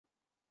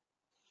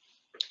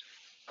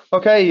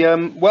Okay,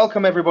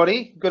 welcome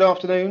everybody. Good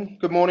afternoon,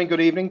 good morning,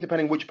 good evening,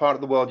 depending which part of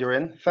the world you're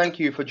in. Thank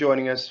you for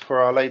joining us for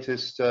our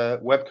latest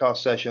webcast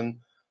session,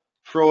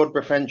 Fraud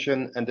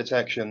Prevention and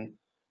Detection,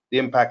 the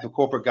Impact of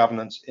Corporate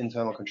Governance,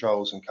 Internal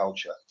Controls and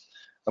Culture.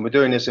 And we're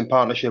doing this in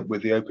partnership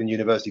with the Open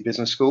University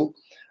Business School.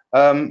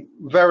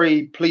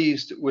 Very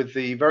pleased with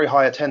the very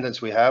high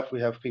attendance we have.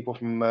 We have people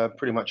from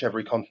pretty much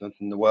every continent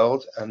in the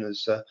world, and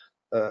there's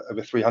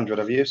over 300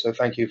 of you, so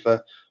thank you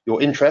for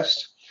your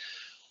interest.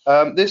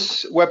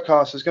 This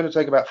webcast is going to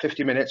take about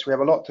 50 minutes. We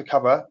have a lot to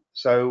cover,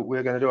 so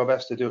we're going to do our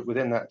best to do it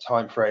within that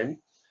time frame.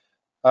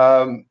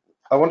 I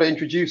want to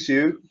introduce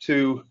you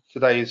to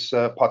today's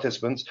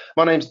participants.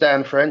 My name's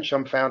Dan French.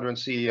 I'm founder and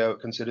CEO at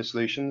Consider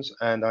Solutions,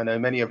 and I know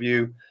many of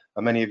you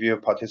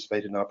have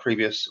participated in our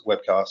previous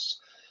webcasts.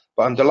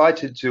 But I'm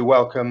delighted to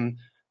welcome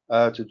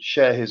to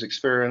share his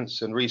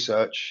experience and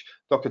research,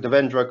 Dr.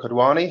 Devendra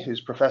Kodwani,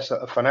 who's Professor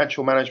of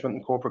Financial Management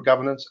and Corporate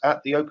Governance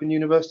at the Open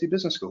University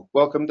Business School.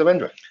 Welcome,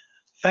 Devendra.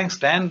 Thanks,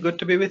 Dan. Good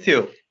to be with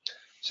you.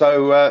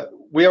 So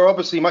we are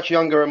obviously much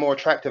younger and more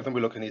attractive than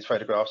we look in these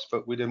photographs,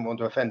 but we didn't want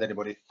to offend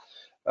anybody.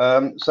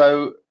 Give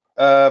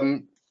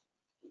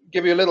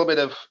you a little bit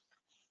of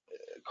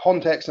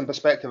context and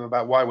perspective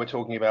about why we're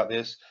talking about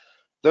this.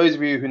 Those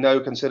of you who know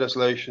Consider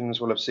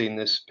Solutions will have seen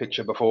this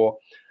picture before,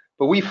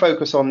 but we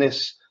focus on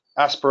this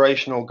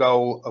aspirational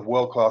goal of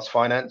world-class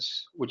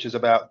finance, which is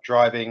about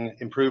driving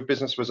improved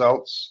business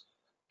results,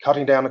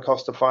 cutting down the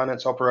cost of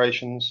finance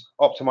operations,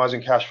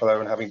 optimizing cash flow,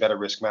 and having better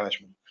risk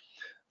management.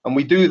 And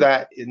we do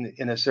that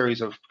in a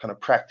series of kind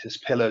of practice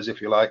pillars, if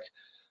you like.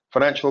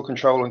 Financial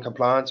control and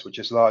compliance, which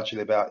is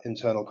largely about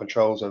internal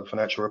controls over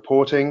financial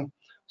reporting,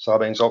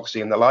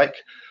 Sarbanes-Oxley and the like.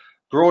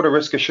 Broader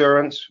risk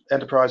assurance,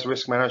 enterprise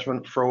risk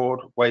management,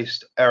 fraud,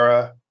 waste,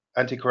 error,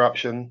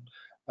 anti-corruption,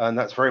 and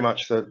that's very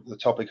much the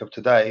topic of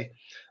today.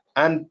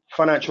 And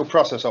financial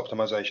process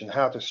optimization,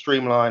 how to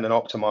streamline and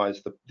optimize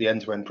the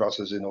end-to-end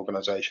process in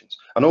organizations.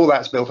 And all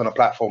that's built on a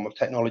platform of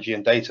technology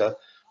and data,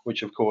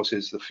 which of course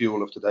is the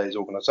fuel of today's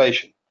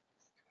organization.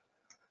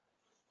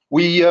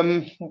 We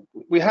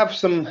have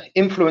some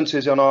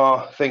influences on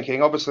our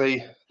thinking.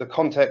 Obviously, the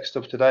context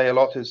of today a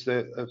lot is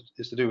to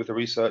do with the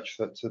research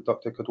that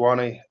Dr.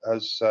 Kodwani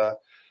has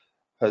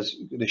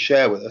going to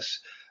share with us.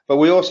 But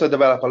we also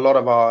develop a lot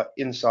of our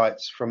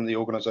insights from the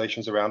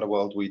organizations around the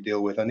world we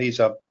deal with. And these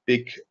are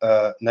big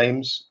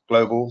names,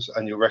 globals,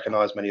 and you'll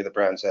recognize many of the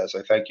brands there.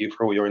 So thank you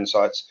for all your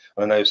insights.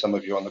 And I know some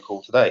of you are on the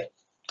call today.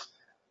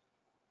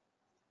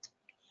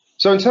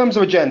 So in terms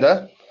of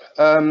agenda,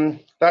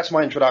 that's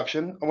my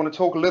introduction. I want to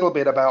talk a little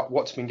bit about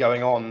what's been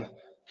going on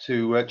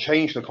to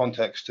change the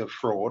context of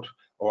fraud,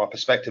 or our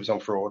perspectives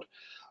on fraud.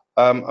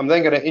 I'm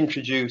then going to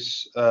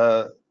introduce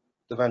Devendra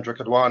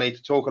Kodwani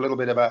to talk a little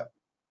bit about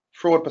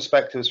fraud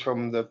perspectives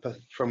from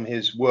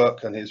his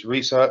work and his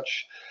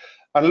research,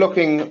 and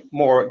looking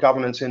more at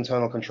governance,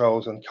 internal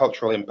controls, and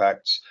cultural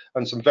impacts,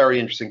 and some very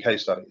interesting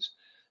case studies.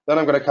 Then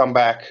I'm going to come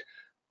back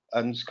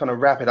and kind of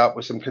wrap it up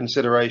with some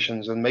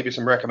considerations and maybe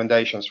some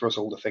recommendations for us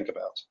all to think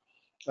about.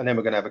 And then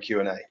we're going to have a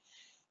Q&A.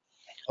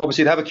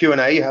 Obviously, to have a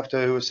Q&A, you have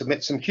to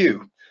submit some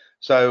Q.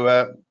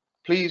 So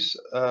please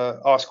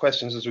ask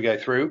questions as we go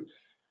through.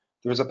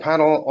 There is a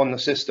panel on the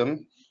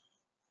system,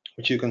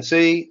 which you can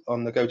see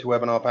on the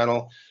GoToWebinar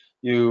panel.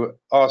 You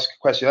ask a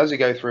question as you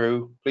go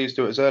through. Please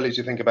do it as early as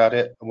you think about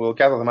it, and we'll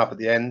gather them up at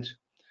the end,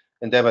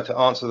 endeavor to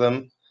answer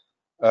them.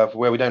 For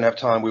where we don't have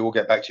time, we will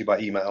get back to you by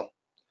email.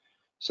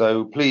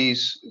 So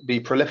please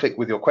be prolific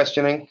with your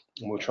questioning,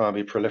 and we'll try and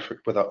be prolific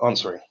with our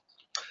answering.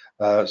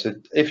 So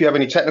if you have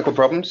any technical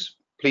problems,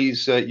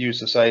 please use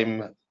the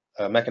same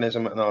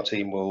mechanism, and our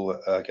team will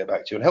get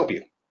back to you and help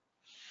you.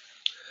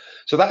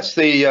 So that's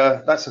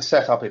the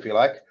setup, if you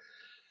like.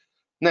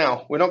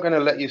 Now, we're not going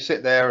to let you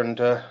sit there and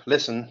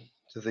listen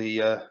to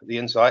the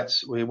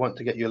insights. We want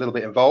to get you a little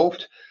bit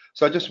involved.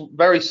 So just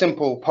very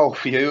simple poll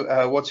for you.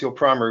 What's your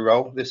primary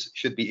role? This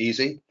should be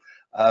easy.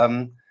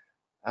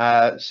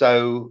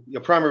 So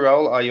your primary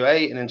role, are you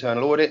A, in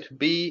internal audit,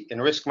 B, in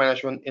risk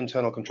management,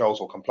 internal controls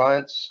or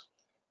compliance,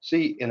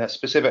 C, in a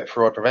specific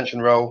fraud prevention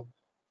role,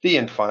 D,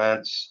 in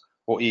finance,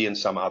 or E, in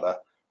some other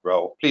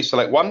role? Please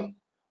select one.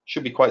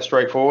 Should be quite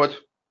straightforward.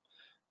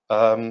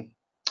 So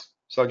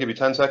I'll give you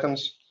 10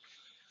 seconds.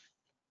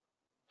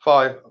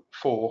 5,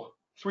 4,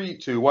 3,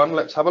 2, 1.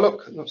 Let's have a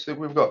look. Let's see what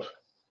we've got.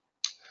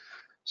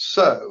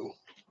 So,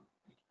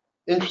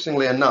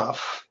 interestingly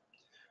enough,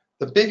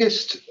 the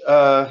biggest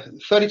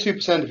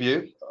 32% of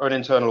you are in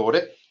internal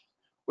audit,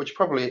 which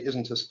probably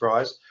isn't a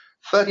surprise.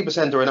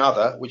 30% are in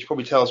other, which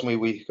probably tells me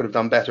we could have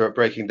done better at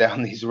breaking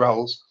down these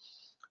roles.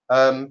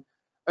 Only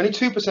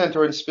 2%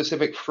 are in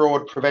specific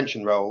fraud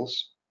prevention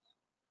roles.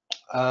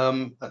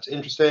 That's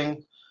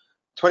interesting.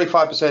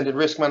 25% in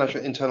risk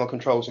management, internal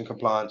controls and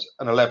compliance,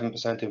 and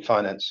 11% in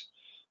finance.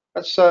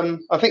 That's, I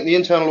think the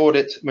internal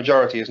audit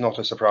majority is not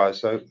a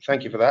surprise. So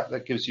thank you for that.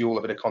 That gives you all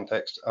a bit of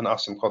context and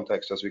us some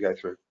context as we go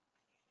through.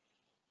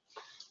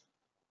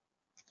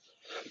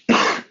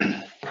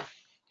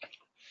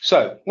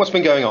 So what's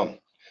been going on?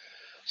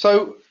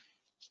 So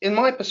in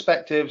my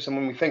perspectives, and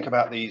when we think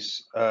about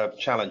these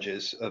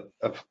challenges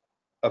of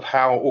of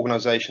how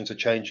organizations are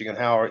changing and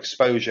how our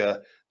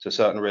exposure to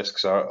certain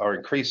risks are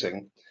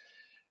increasing,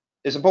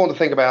 it's important to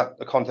think about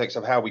the context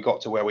of how we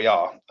got to where we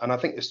are. And I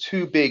think there's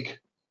two big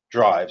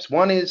drives.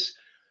 One is,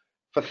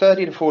 for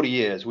 30 to 40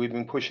 years, we've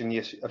been pushing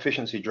the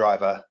efficiency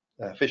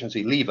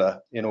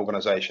lever in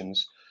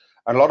organizations.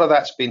 And a lot of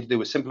that's been to do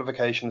with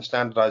simplification,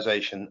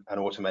 standardization, and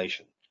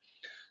automation.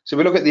 So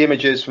we look at the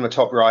images from the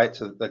top right,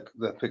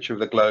 the picture of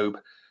the globe.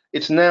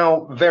 It's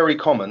now very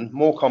common,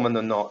 more common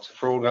than not,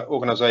 for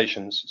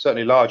organizations,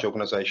 certainly large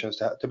organizations,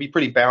 to be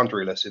pretty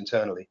boundaryless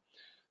internally.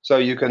 So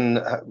you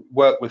can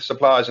work with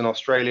suppliers in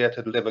Australia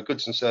to deliver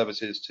goods and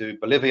services to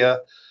Bolivia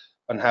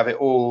and have it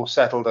all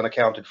settled and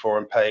accounted for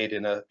and paid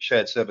in a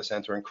shared service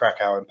center in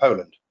Krakow in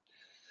Poland.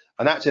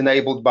 And that's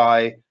enabled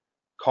by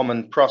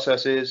common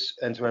processes,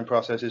 end-to-end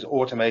processes,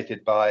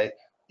 automated by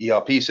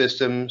ERP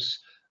systems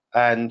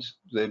and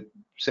the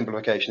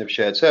simplification of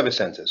shared service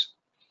centers.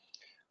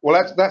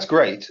 Well, that's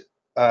great,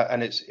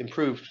 and it's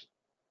improved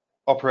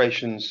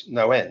operations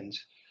no end.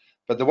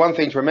 But the one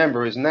thing to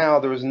remember is now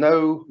there is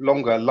no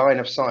longer line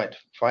of sight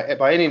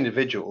by any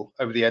individual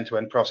over the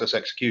end-to-end process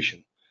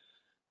execution.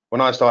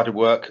 When I started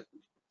work,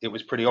 it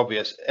was pretty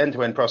obvious.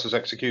 End-to-end process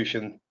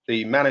execution,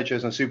 the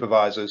managers and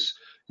supervisors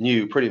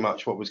knew pretty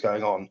much what was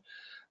going on.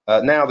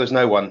 Now there's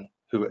no one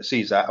who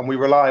sees that, and we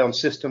rely on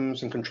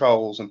systems and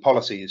controls and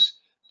policies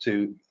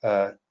to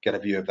get a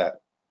view of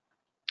that.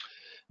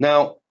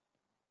 Now,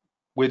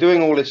 we're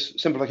doing all this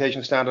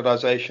simplification,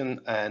 standardization,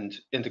 and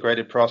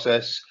integrated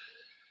process.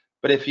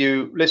 But if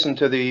you listen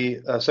to the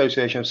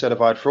Association of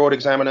Certified Fraud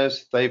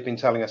Examiners, they've been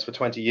telling us for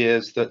 20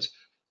 years that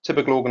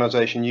typical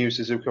organization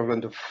uses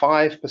equivalent of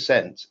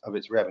 5% of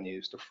its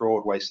revenues to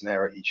fraud, waste, and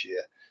error each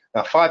year.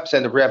 Now,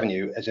 5% of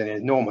revenue is an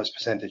enormous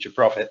percentage of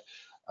profit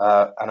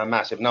and a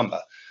massive number.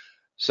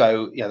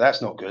 So, yeah,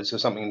 that's not good. So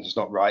something is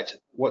not right.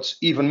 What's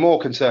even more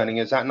concerning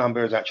is that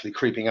number is actually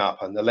creeping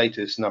up. And the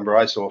latest number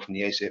I saw from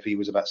the ACFE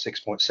was about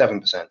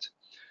 6.7%.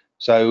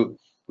 So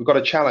we've got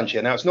a challenge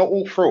here. Now, it's not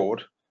all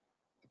fraud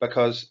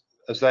because,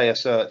 as they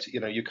assert,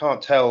 you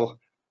can't tell.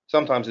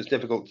 Sometimes it's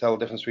difficult to tell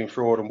the difference between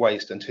fraud and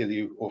waste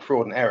or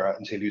fraud and error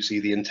until you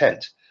see the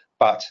intent.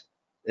 But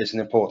it's an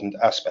important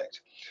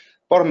aspect.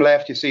 Bottom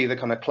left, you see the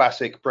kind of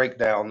classic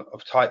breakdown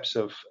of types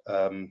of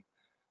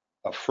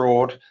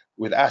fraud,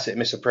 with asset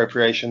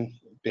misappropriation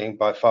being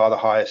by far the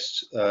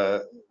highest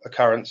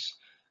occurrence,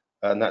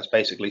 and that's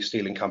basically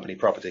stealing company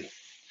property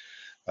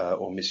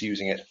or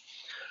misusing it.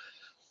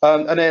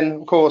 And then,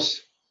 of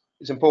course,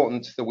 it's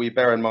important that we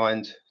bear in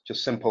mind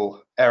just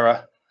simple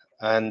error.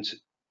 And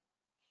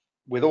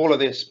with all of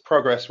this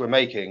progress we're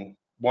making,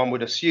 one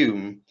would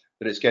assume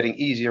that it's getting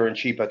easier and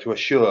cheaper to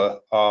assure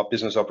our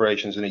business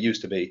operations than it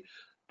used to be.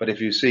 But if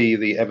you see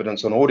the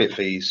evidence on audit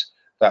fees,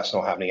 that's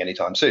not happening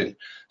anytime soon.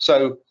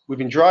 So we've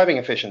been driving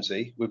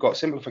efficiency. We've got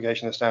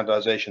simplification and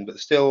standardization, but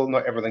still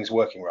not everything's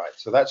working right.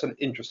 So that's an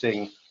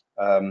interesting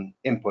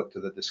input to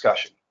the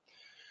discussion.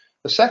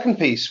 The second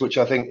piece, which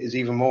I think is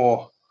even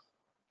more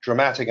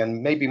dramatic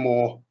and maybe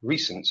more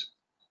recent,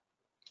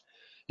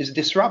 is the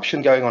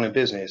disruption going on in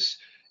business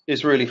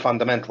is really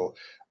fundamental.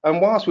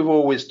 And whilst we've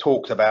always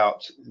talked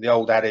about the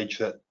old adage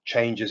that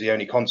change is the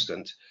only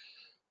constant,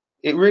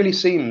 it really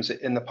seems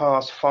in the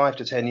past 5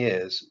 to 10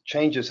 years,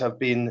 changes have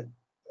been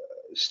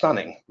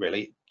stunning,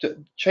 really.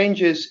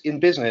 Changes in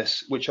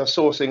business which are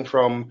sourcing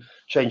from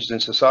changes in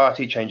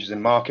society, changes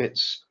in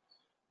markets,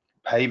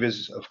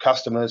 behaviors of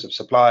customers, of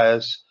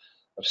suppliers,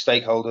 of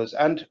stakeholders,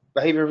 and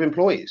behavior of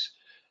employees.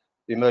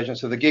 The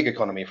emergence of the gig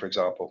economy, for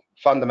example,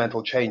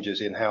 fundamental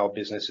changes in how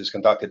business is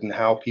conducted and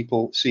how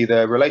people see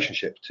their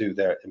relationship to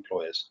their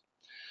employers.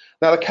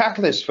 Now, the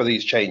catalyst for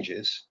these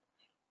changes,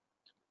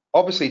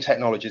 obviously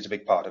technology is a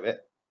big part of it,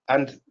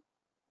 and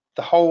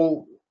the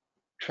whole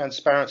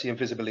transparency and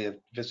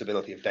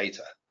visibility of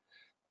data.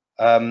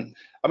 I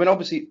mean,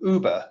 obviously,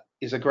 Uber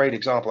is a great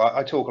example.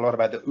 I talk a lot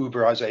about the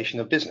Uberization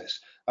of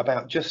business,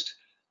 about just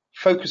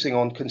focusing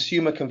on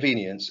consumer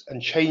convenience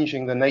and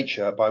changing the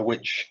nature by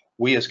which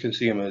we as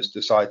consumers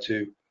decide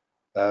to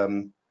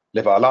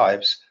live our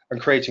lives, and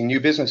creating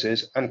new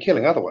businesses and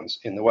killing other ones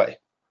in the way.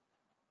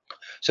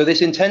 So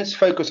this intense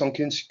focus on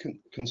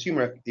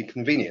consumer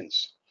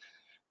convenience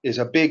is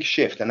a big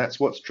shift, and that's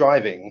what's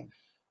driving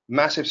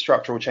massive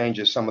structural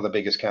changes, some of the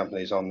biggest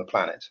companies on the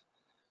planet.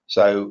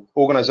 So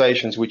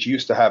organizations which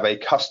used to have a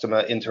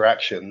customer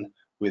interaction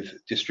with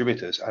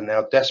distributors are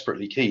now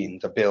desperately keen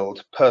to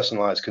build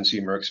personalized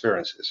consumer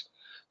experiences,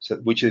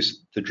 which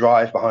is the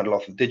drive behind a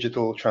lot of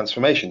digital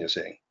transformation you're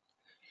seeing.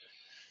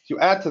 You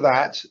add to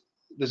that,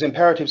 there's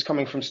imperatives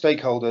coming from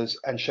stakeholders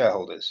and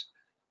shareholders.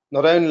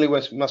 Not only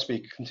must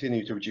we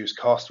continue to reduce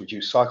cost,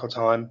 reduce cycle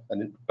time,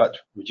 but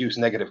reduce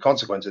negative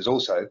consequences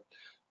also,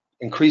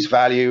 increase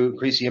value,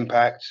 increase the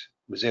impact,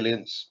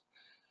 resilience.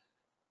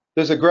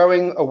 There's a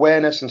growing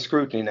awareness and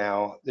scrutiny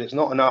now that it's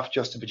not enough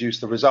just to produce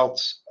the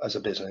results as a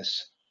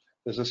business.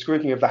 There's a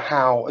scrutiny of the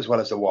how as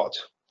well as the what.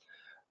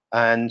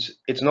 And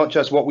it's not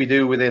just what we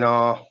do within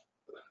our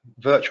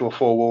virtual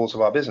four walls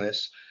of our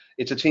business,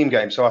 it's a team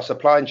game. So our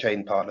supply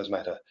chain partners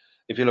matter.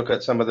 If you look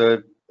at some of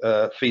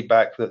the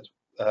feedback that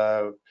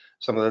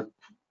some of the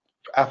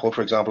Apple,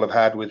 for example, have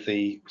had with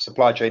the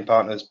supply chain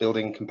partners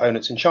building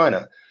components in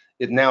China.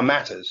 It now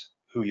matters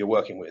who you're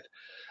working with.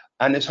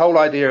 And this whole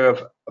idea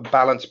of a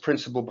balanced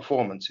principal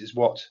performance is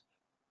what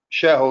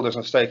shareholders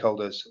and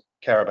stakeholders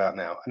care about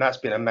now. And that's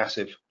been a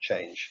massive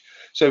change.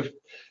 So if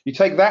you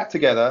take that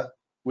together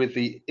with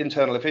the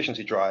internal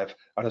efficiency drive,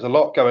 and there's a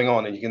lot going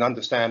on, and you can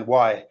understand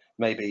why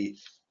maybe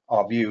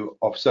our view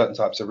of certain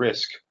types of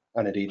risk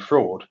and indeed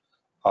fraud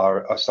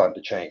are starting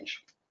to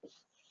change.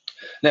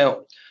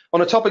 Now, on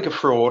the topic of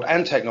fraud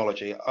and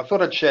technology, I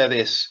thought I'd share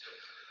this,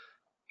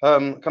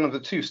 kind of the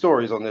two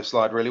stories on this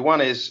slide, really. One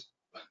is,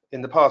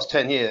 in the past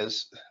 10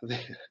 years,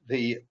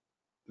 the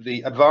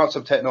advance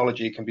of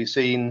technology can be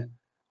seen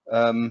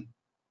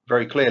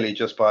very clearly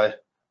just by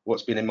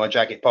what's been in my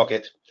jacket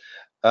pocket.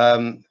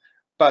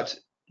 But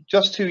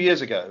just 2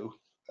 years ago,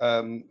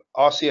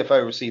 our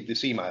CFO received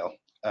this email,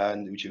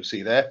 and which you'll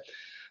see there.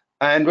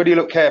 And when you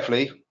look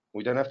carefully,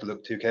 we don't have to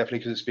look too carefully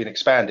because it's been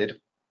expanded.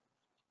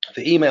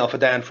 The email for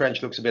Dan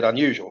French looks a bit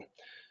unusual,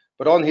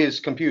 but on his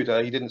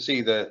computer, he didn't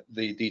see the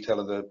detail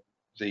of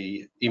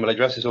the email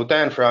addresses. Or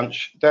Dan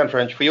French,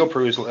 for your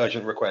perusal,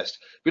 urgent request.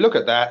 If we look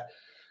at that,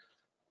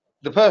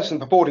 the person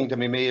purporting to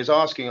be me is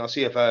asking our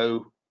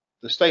CFO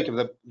the state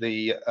of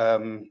the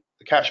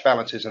cash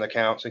balances and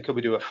accounts, and could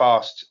we do a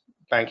fast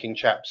banking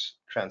chaps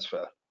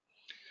transfer?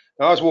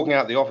 Now, I was walking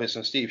out the office,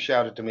 and Steve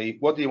shouted to me,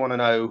 "What do you want to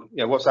know?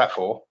 Yeah, what's that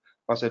for?"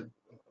 I said,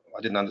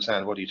 "I didn't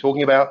understand. What are you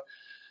talking about?"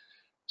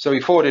 So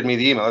he forwarded me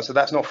the email. I said,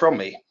 "That's not from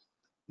me."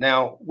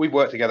 Now, we've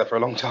worked together for a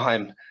long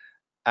time,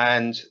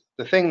 and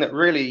the thing that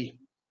really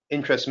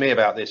interests me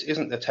about this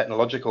isn't the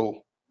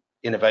technological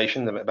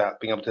innovation about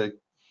being able to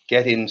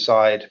get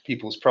inside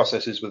people's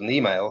processes with an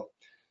email,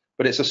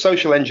 but it's a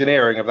social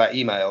engineering of that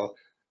email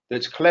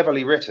that's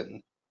cleverly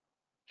written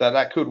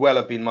that could well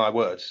have been my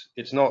words.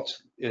 It's not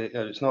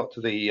it's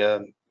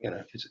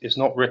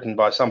not written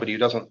by somebody who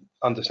doesn't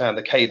understand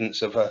the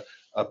cadence of a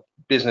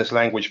business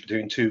language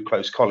between two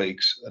close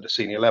colleagues at a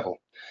senior level.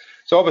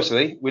 So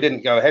obviously we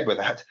didn't go ahead with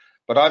that,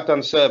 but I've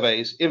done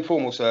surveys,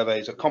 informal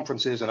surveys at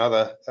conferences and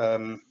other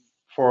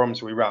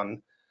forums we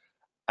run,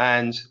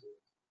 and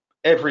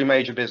every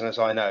major business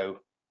I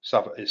know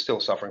is still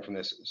suffering from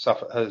this,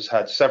 has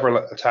had several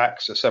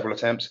attacks or several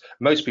attempts.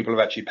 Most people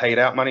have actually paid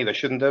out money they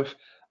shouldn't have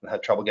and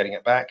had trouble getting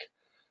it back.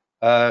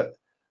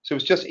 So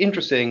it's just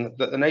interesting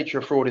that the nature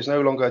of fraud is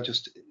no longer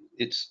just,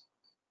 it's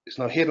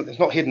not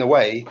hidden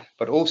away,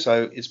 but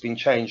also it's been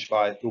changed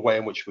by the way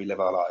in which we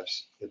live our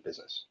lives in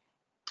business.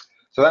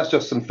 So that's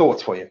just some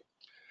thoughts for you.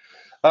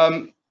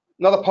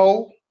 Another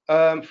poll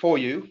for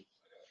you.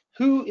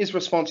 Who is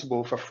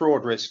responsible for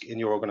fraud risk in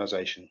your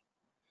organization?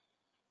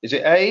 Is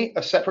it A,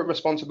 separate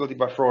responsibility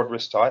by fraud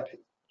risk type,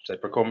 say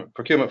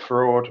procurement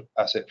fraud,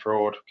 asset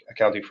fraud,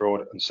 accounting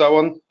fraud, and so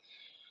on?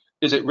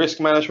 Is it risk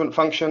management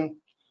function?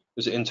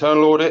 Is it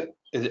internal audit?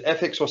 Is it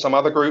ethics or some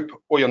other group,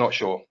 or you're not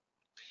sure?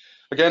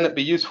 Again, it'd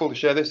be useful to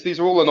share this. These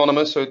are all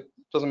anonymous, so it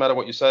doesn't matter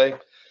what you say.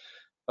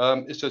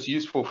 It's just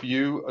useful for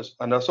you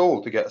and us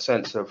all to get a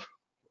sense of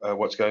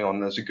what's going on.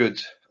 There's a good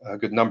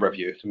number of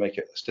you to make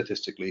it a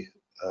statistically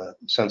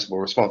sensible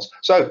response.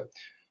 So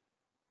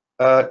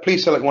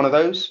please select one of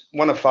those,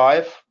 one of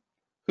 5.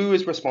 Who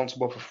is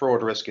responsible for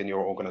fraud risk in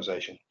your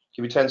organization?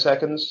 Give me 10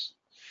 seconds.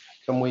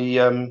 Can we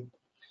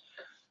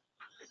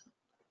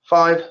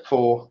 5,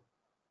 4,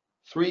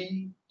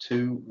 3,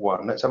 2,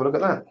 1. Let's have a look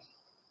at that.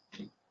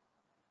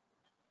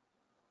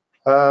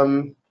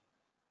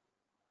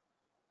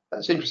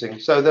 That's interesting.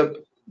 So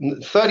the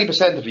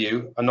 30% of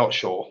you are not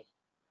sure.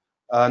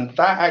 And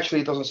that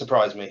actually doesn't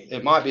surprise me.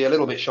 It might be a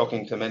little bit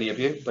shocking to many of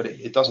you, but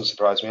it doesn't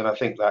surprise me. And I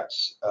think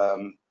that's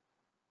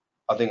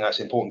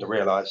important to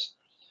realize.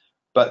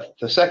 But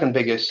the second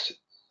biggest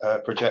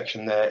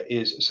projection there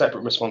is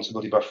separate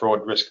responsibility by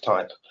fraud risk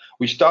type,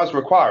 which does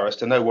require us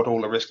to know what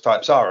all the risk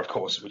types are, of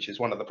course, which is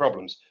one of the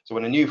problems. So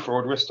when a new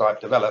fraud risk type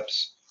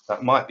develops,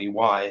 that might be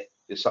why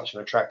it's such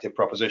an attractive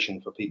proposition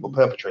for people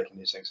perpetrating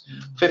these things.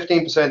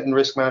 15% in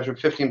risk management,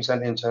 15%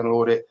 in internal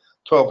audit,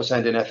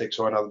 12% in ethics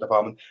or another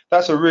department.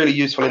 That's a really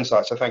useful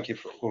insight, so thank you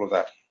for all of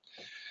that.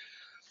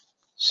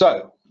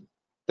 So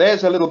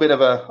there's a little bit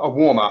of a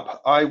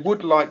warm-up. I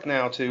would like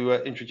now to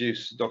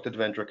introduce Dr.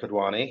 Devendra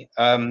Kadwani.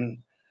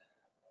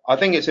 I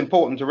think it's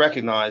important to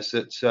recognize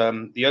that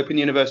the Open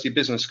University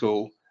Business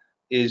School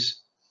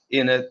is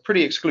in a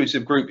pretty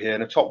exclusive group here,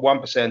 in the top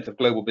 1% of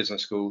global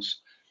business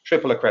schools,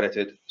 triple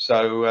accredited.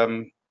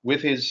 So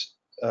with his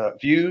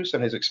views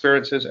and his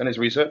experiences and his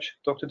research,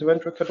 Dr.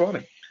 Devendra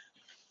Kadwani.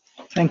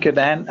 Thank you,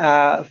 Dan.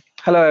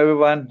 Hello,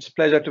 everyone. It's a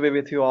pleasure to be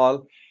with you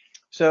all.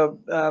 So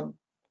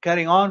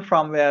carrying on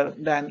from where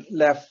Dan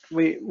left,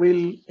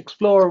 we'll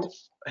explore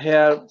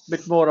here a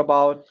bit more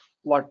about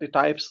what the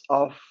types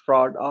of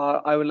fraud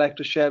are. I would like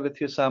to share with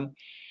you some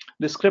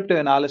descriptive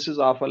analysis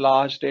of a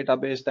large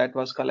database that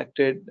was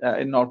collected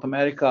in North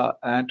America,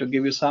 and to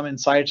give you some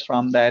insights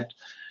from that.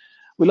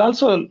 We'll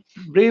also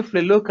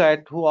briefly look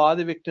at who are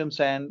the victims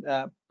and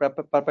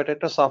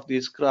perpetrators of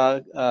these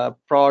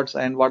frauds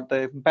and what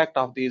the impact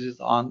of these is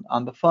on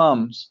the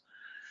firms.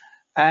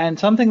 And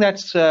something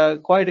that's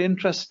quite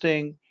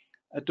interesting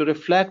to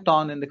reflect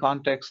on in the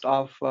context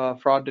of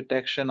fraud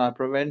detection or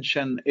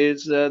prevention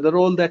is the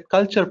role that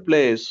culture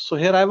plays. So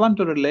here I want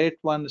to relate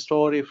one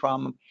story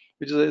from,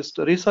 which is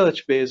a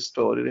research-based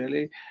story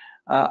really,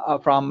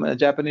 from a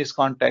Japanese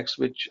context,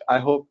 which I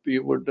hope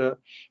you would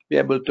be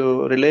able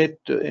to relate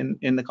to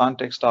in the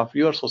context of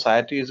your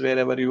societies,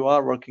 wherever you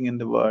are working in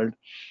the world.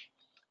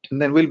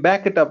 And then we'll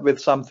back it up with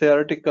some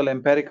theoretical,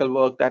 empirical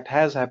work that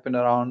has happened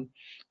around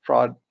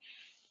fraud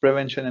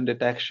prevention and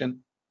detection,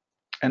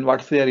 and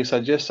what theory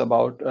suggests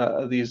about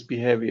these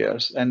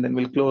behaviors. And then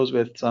we'll close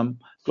with some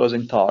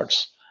closing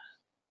thoughts.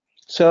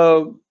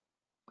 So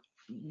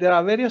there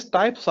are various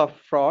types of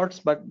frauds,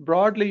 but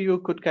broadly you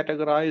could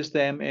categorize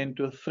them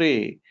into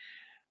three.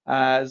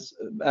 As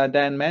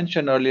Dan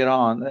mentioned earlier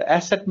on,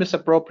 asset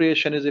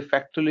misappropriation is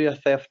effectively a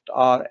theft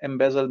or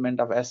embezzlement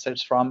of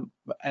assets from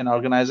an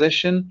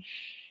organization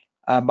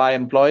by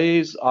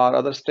employees or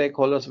other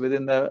stakeholders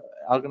within the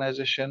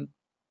organization.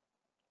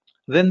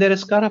 Then there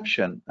is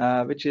corruption,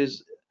 which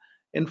is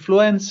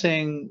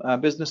influencing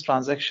business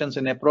transactions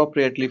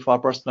inappropriately for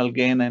personal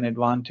gain and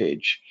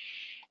advantage.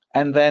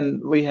 And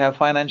then we have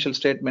financial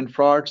statement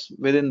frauds.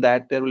 Within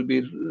that, there will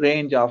be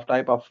range of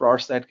type of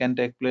frauds that can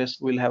take place.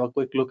 We'll have a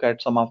quick look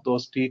at some of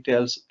those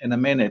details in a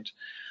minute.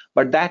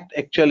 But that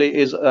actually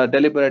is a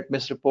deliberate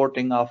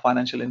misreporting of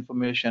financial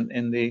information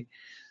in the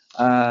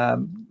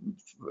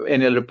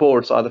annual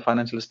reports or the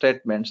financial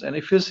statements. And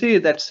if you see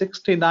that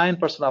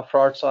 69% of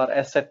frauds are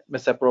asset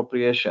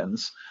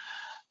misappropriations,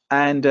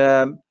 and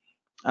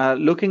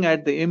looking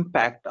at the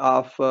impact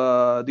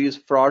of these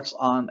frauds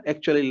on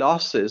actually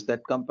losses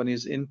that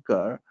companies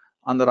incur,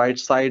 on the right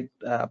side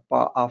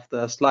of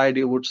the slide,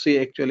 you would see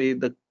actually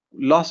the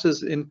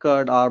losses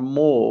incurred are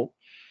more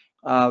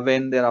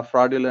when there are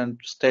fraudulent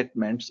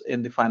statements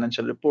in the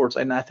financial reports.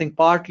 And I think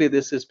partly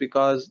this is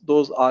because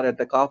those are at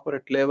the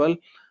corporate level,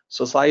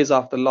 so size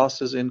of the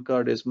losses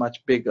incurred is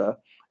much bigger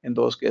in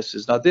those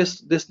cases. Now this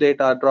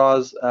data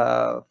draws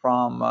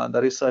from the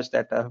research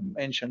that I've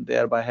mentioned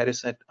there by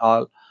Harris et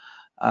al.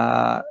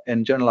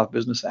 In Journal of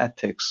Business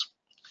Ethics.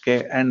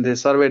 Okay, and the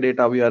survey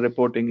data we are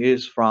reporting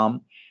is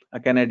from a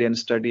Canadian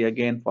study.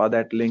 Again, for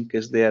that link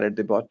is there at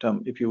the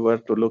bottom if you were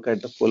to look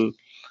at the full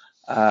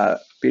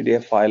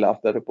PDF file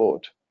of the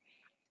report.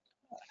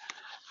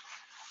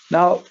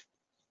 Now,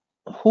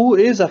 who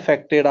is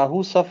affected or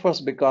who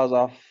suffers because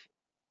of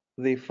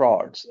the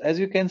frauds? As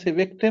you can see,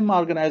 victim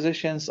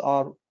organizations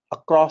are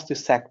across the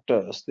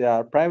sectors. They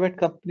are private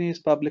companies,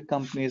 public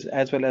companies,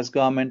 as well as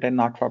government and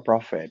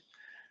not-for-profit.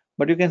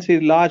 But you can see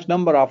a large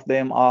number of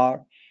them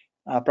are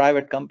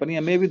private company,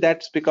 and maybe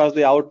that's because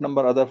they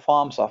outnumber other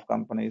forms of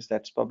companies,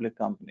 that's public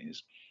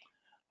companies.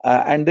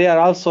 And they are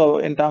also,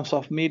 in terms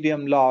of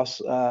median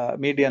loss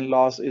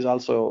is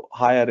also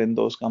higher in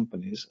those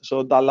companies.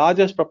 So the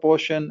largest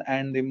proportion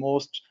and the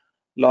most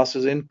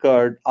losses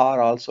incurred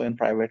are also in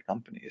private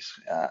companies,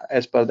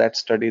 as per that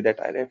study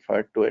that I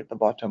referred to at the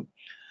bottom.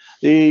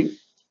 The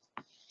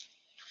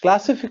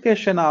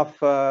classification of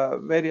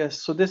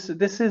various, so this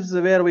is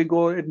where we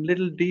go in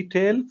little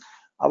detail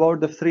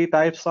about the three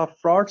types of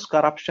frauds: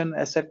 corruption,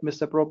 asset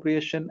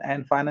misappropriation,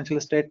 and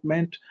financial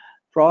statement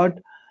fraud.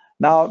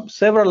 Now,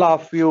 several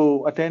of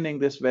you attending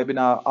this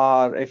webinar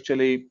are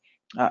actually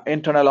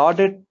internal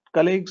audit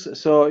colleagues,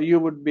 so you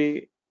would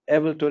be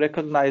able to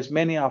recognize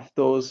many of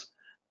those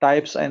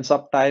types and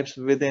subtypes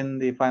within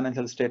the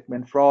financial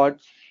statement fraud.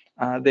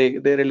 They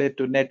relate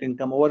to net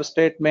income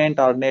overstatement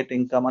or net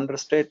income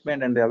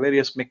understatement, and there are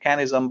various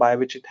mechanisms by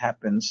which it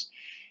happens.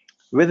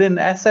 Within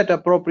asset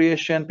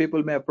appropriation,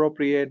 people may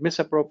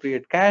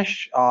misappropriate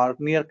cash or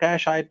near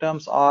cash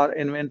items or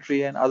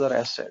inventory and other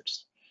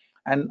assets.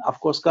 And of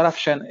course,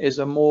 corruption is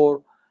a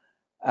more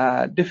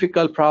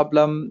difficult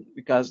problem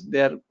because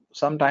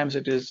sometimes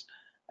it is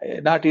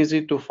not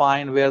easy to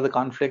find where the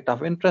conflict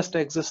of interest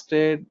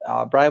existed,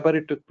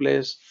 bribery took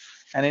place,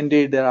 and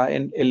indeed there are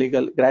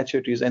illegal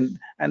gratuities. And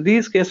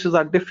these cases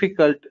are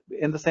difficult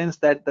in the sense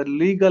that the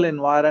legal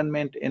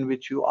environment in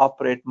which you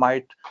operate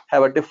might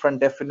have a different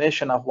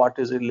definition of what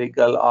is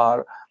illegal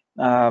or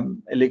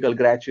illegal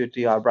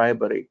gratuity or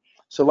bribery.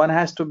 So one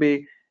has to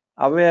be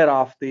aware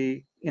of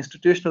the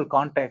institutional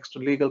context,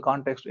 legal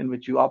context in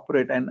which you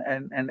operate.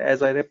 And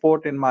as I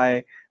report in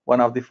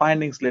one of the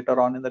findings later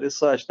on in the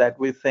research, that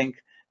we think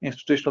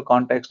institutional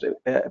context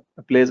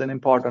plays an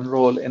important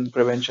role in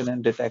prevention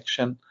and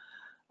detection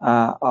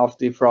of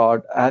the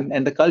fraud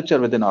and the culture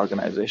within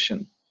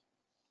organization.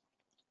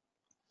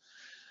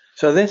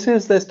 So this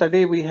is the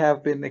study we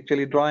have been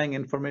actually drawing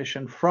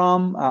information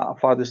from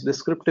for this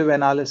descriptive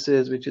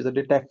analysis, which is a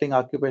detecting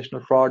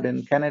occupational fraud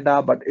in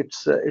Canada, but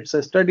it's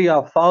a study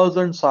of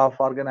thousands of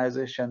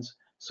organizations.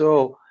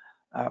 So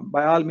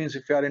by all means,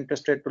 if you are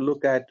interested to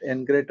look at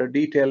in greater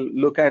detail,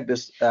 look at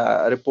this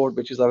report,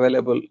 which is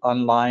available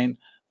online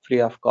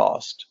free of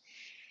cost.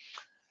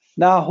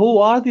 Now, who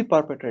are the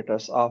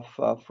perpetrators of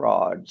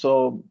fraud?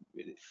 So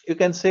you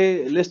can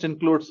say list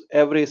includes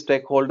every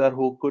stakeholder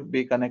who could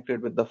be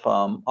connected with the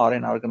firm or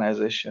an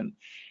organization.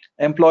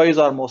 Employees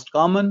are most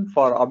common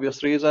for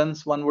obvious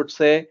reasons, one would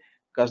say.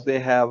 because they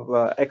have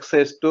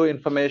access to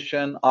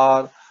information,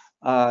 or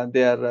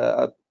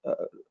their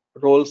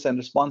roles and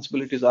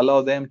responsibilities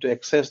allow them to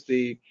access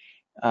the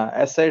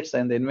assets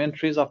and the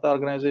inventories of the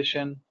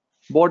organization,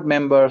 board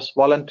members,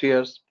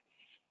 volunteers,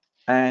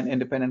 and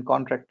independent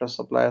contractors,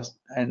 suppliers,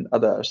 and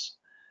others.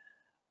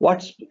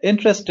 What's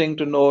interesting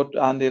to note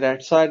on the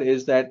right side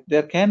is that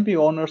there can be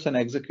owners and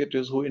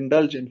executives who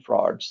indulge in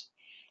frauds,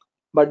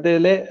 but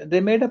they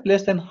made up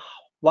less than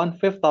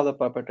 1/5 of the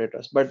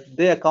perpetrators, but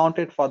they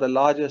accounted for the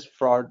largest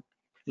fraud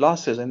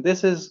losses. And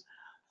this is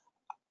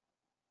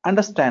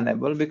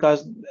understandable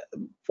because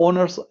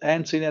owners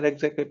and senior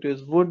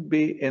executives would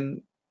be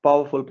in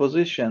powerful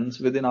positions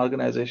within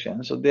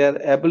organizations, so their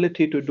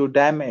ability to do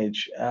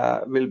damage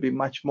will be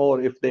much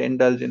more if they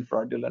indulge in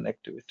fraudulent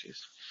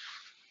activities.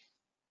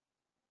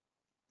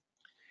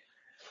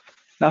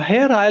 Now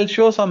here I'll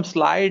show some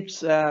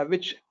slides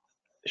which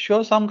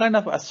show some kind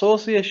of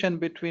association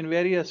between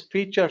various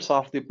features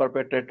of the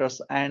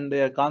perpetrators and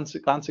their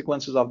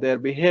consequences of their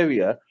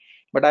behavior.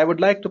 But I would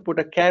like to put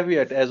a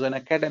caveat as an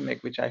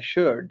academic, which I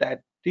should,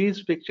 that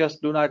these pictures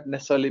do not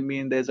necessarily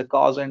mean there's a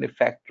cause and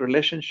effect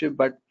relationship,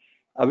 but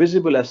a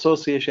visible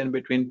association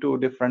between two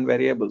different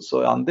variables.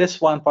 So on this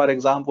one, for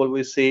example,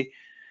 we see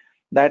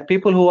that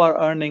people who are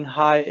earning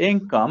high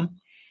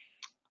income,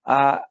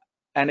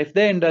 and if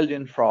they indulge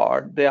in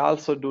fraud, they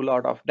also do a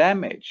lot of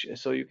damage.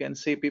 So you can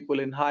see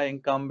people in high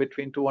income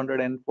between 200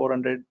 and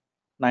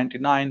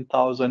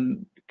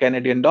 499,000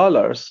 Canadian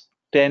dollars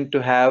tend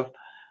to have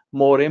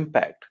more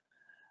impact.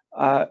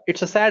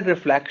 It's a sad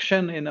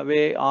reflection in a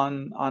way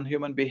on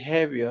human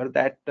behavior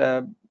that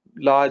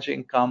large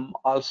income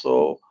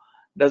also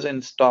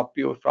doesn't stop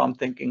you from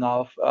thinking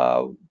of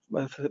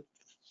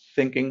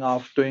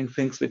doing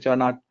things which are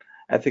not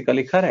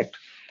ethically correct.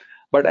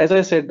 But as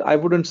I said, I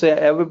wouldn't say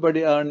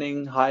everybody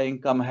earning high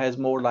income has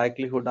more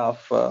likelihood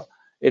of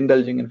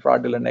indulging in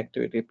fraudulent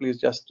activity. Please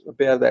just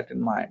bear that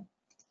in mind.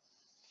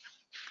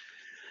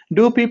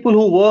 Do people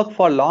who work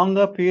for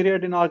longer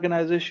period in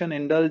organization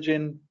indulge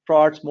in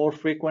frauds more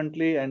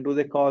frequently, and do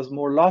they cause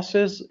more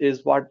losses,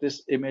 is what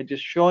this image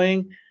is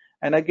showing.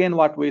 And again,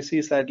 what we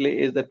see sadly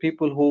is that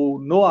people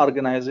who know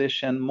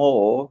organization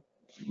more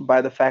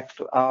by the fact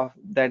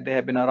that they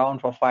have been around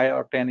for 5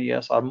 or 10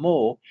 years or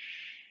more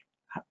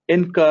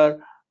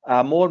incur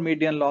more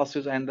median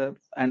losses, and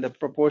the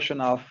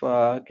proportion of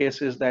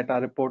cases that are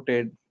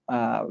reported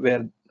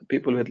where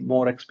people with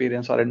more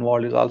experience are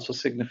involved is also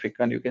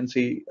significant. You can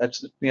see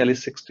that's nearly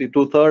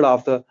 2/3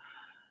 of the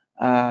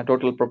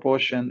total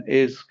proportion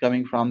is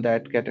coming from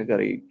that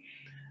category.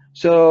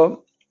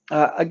 So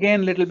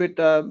again, little bit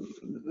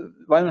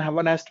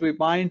one has to be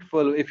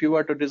mindful if you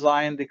were to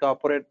design the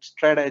corporate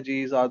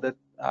strategies or the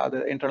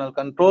internal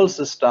control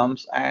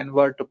systems and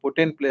were to put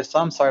in place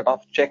some sort of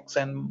checks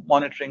and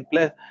monitoring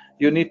place,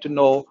 you need to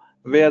know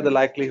where the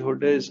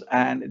likelihood is.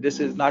 And this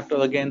is not to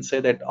again say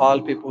that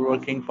all people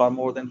working for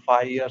more than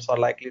 5 years are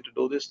likely to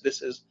do this.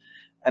 This is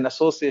an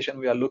association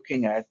we are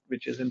looking at,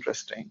 which is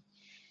interesting.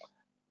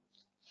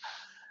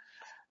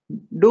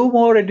 Do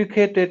more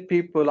educated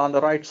people on the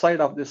right side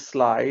of this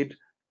slide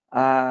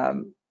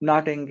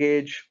not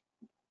engage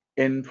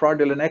in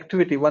fraudulent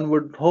activity? One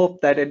would hope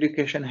that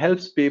education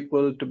helps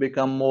people to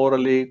become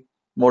morally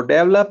more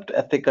developed,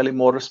 ethically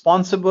more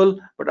responsible.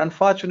 But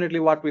unfortunately,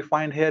 what we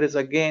find here is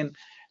again,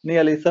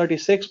 nearly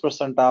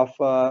 36% of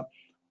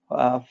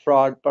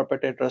fraud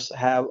perpetrators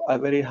have a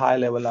very high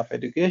level of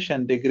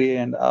education, degree,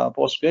 and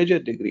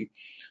postgraduate degree.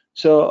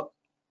 So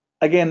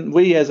again,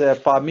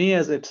 for me,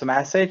 as it's a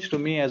message to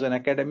me as an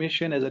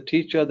academician, as a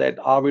teacher, that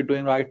are we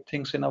doing right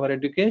things in our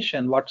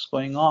education? What's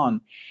going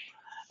on?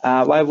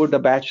 Why would the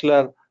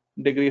bachelor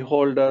degree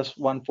holders,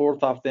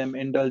 1/4 of them,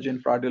 indulge in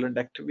fraudulent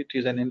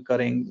activities and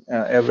incurring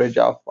average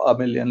of $1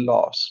 million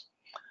loss?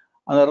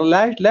 On the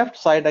left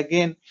side,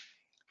 again,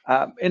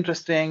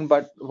 interesting,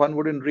 but one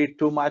wouldn't read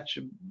too much.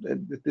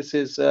 This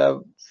is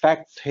a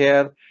fact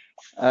here.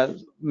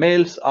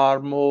 Males are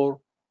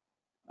more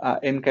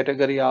in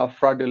category of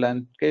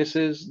fraudulent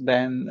cases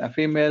than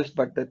females,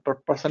 but the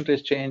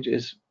percentage change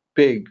is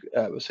big,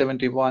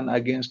 71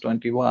 against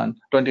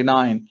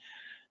 29.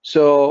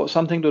 So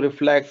something to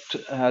reflect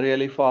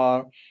really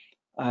for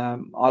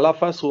all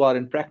of us who are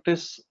in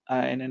practice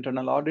in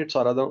internal audits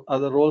or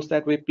other roles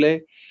that we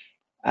play.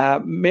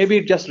 Maybe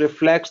it just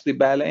reflects the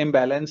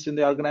imbalance in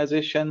the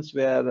organizations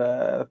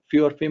where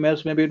fewer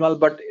females may be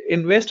involved. But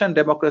in Western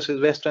democracies,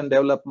 Western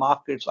developed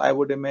markets, I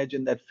would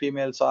imagine that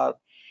females are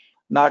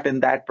not in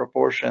that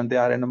proportion. They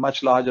are in a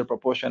much larger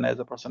proportion as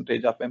a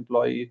percentage of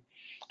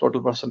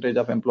total percentage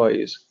of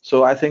employees.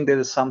 So I think there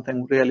is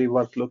something really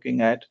worth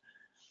looking at.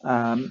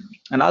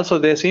 And also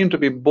they seem to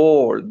be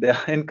bold. They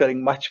are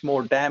incurring much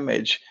more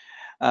damage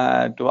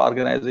to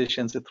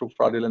organizations through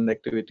fraudulent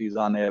activities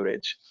on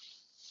average.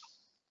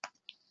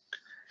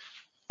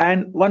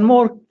 And one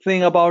more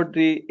thing about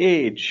the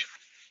age.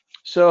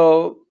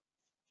 So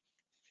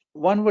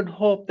one would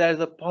hope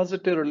there's a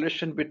positive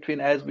relation between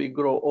as we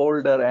grow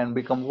older and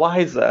become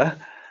wiser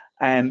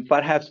and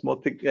perhaps more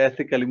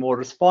ethically more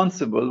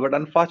responsible. But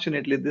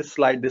unfortunately, this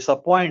slide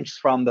disappoints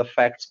from the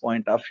facts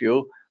point of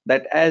view.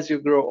 that as you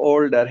grow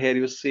older, here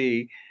you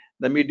see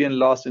the median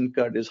loss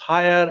incurred is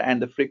higher,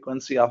 and the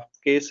frequency of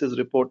cases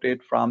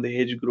reported from the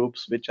age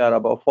groups which are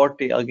above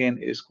 40 again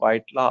is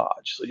quite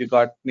large. So you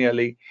got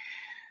nearly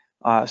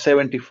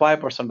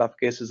 75% of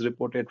cases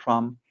reported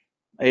from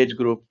age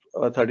group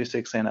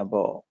 36 and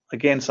above.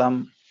 Again,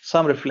 some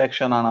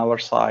reflection on our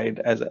side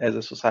as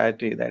a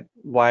society, that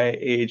why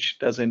age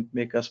doesn't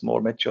make us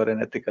more mature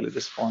and ethically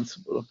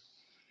responsible.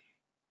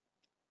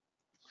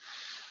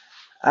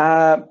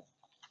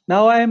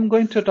 Now I am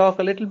going to talk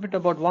a little bit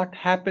about what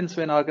happens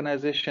when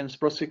organizations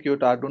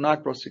prosecute or do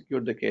not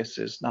prosecute the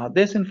cases. Now,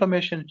 this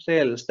information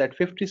tells that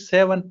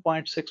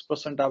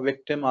 57.6% of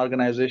victim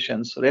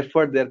organizations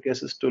referred their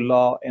cases to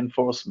law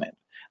enforcement.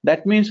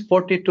 That means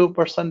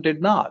 42%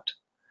 did not.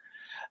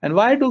 And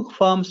why do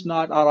firms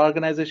not, or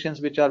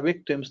organizations which are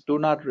victims, do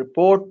not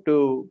report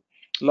to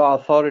law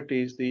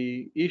authorities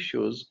the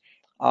issues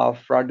of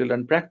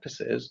fraudulent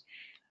practices?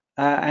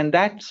 And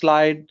that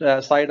slide,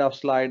 right side of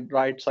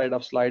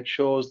slide,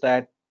 shows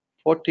that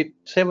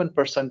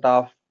 47%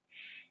 of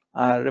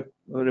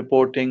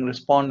reporting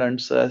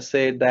respondents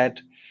say that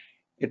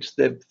it's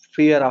the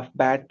fear of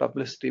bad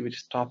publicity which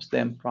stops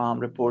them from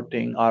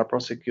reporting or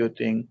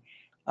prosecuting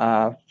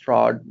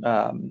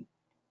fraudulent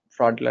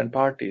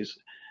parties.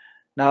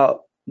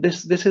 Now,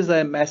 this is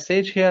a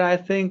message here, I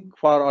think,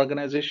 for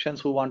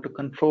organizations who want to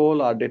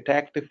control or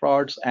detect the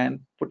frauds and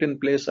put in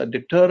place a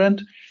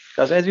deterrent.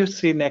 Because as you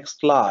see next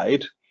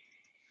slide,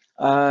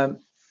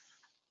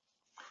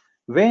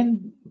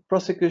 when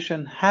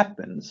prosecution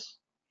happens,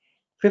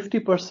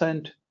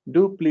 50%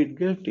 do plead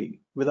guilty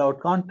without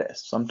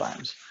contest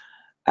sometimes,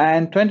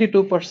 and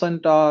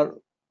 22%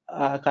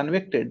 are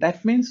convicted.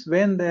 That means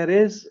when there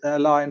is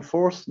law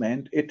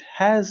enforcement, it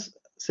has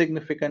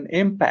significant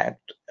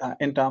impact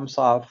in terms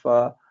of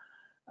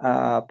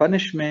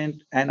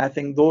punishment, and I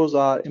think those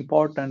are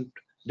important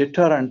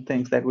deterrent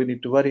things that we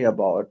need to worry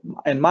about.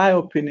 In my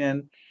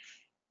opinion,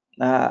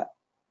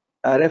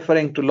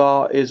 referring to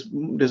law is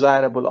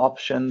desirable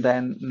option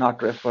than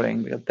not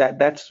referring.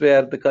 That's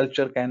where the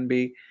culture can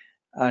be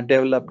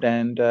developed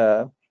and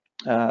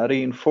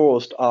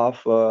reinforced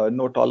of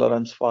no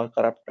tolerance for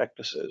corrupt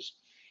practices.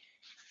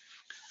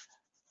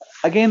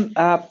 Again,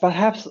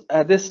 perhaps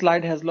this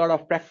slide has a lot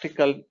of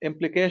practical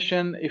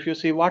implication. If you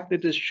see what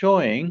it is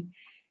showing,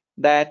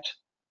 that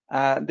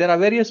there are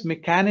various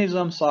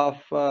mechanisms of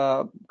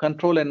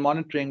control and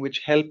monitoring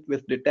which help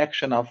with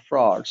detection of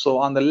fraud. So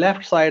on the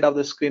left side of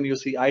the screen, you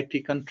see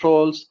IT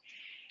controls,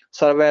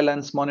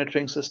 surveillance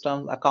monitoring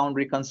systems, account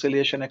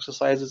reconciliation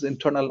exercises,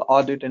 internal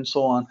audit, and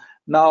so on.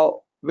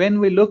 Now, when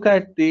we look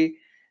at the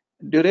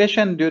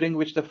duration during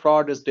which the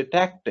fraud is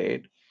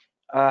detected,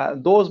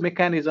 those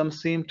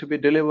mechanisms seem to be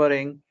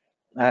delivering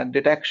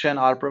detection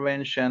or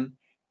prevention,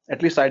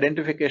 at least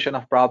identification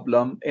of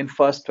problem in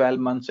first 12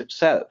 months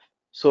itself.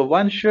 So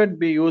one should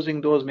be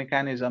using those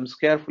mechanisms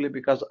carefully,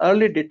 because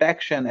early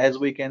detection, as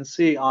we can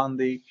see on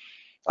the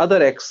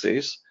other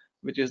axis,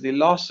 which is the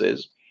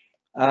losses,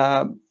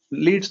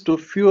 leads to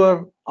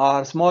fewer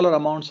or smaller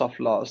amounts of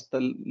loss.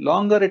 The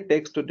longer it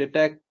takes to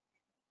detect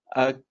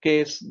a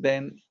case,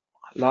 then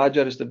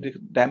larger is the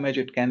damage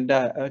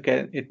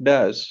it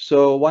does.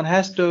 So one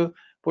has to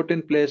put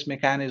in place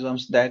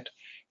mechanisms that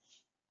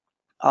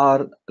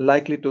are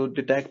likely to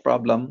detect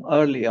problem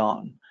early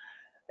on.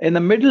 In the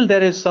middle,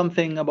 there is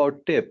something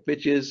about tip,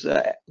 which is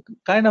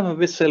kind of a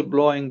whistle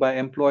blowing by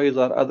employees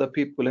or other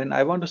people. And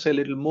I want to say a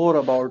little more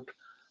about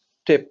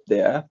tip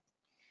there.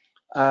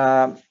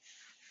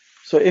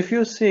 So if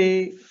you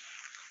see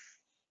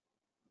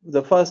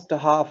the first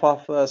half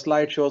of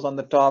slide shows on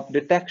the top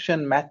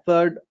detection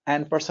method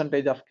and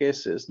percentage of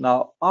cases.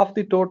 Now, of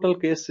the total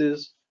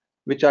cases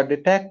which are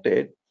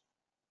detected,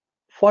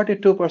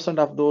 42%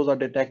 of those are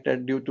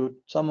detected due to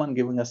someone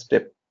giving us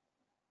tip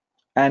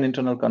and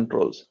internal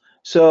controls.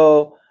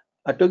 So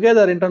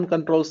together, internal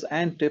controls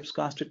and tips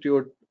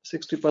constitute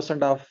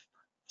 60% of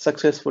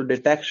successful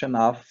detection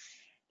of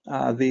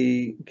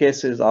the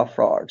cases of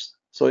frauds.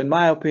 So in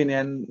my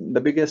opinion,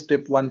 the biggest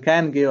tip one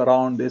can give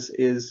around this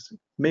is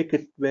make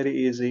it very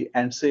easy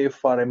and safe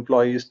for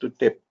employees to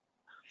tip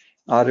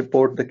or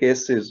report the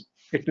cases.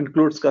 It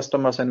includes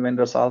customers and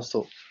vendors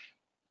also.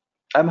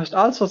 I must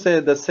also say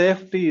the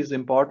safety is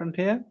important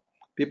here.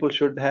 People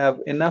should have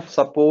enough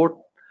support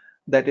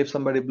that if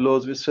somebody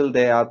blows whistle,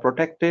 they are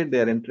protected,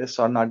 their interests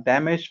are not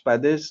damaged by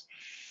this,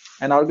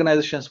 and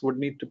organizations would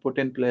need to put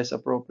in place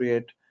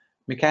appropriate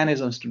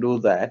mechanisms to do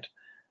that.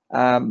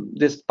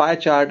 This pie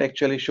chart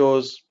actually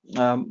shows,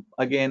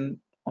 again,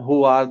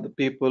 who are the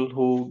people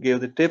who give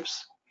the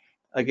tips.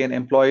 Again,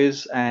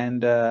 employees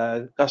and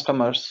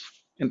customers,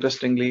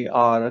 interestingly,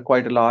 are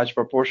quite a large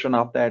proportion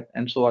of that,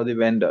 and so are the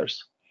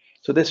vendors.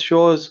 So this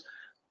shows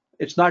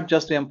it's not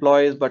just the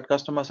employees, but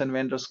customers and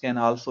vendors can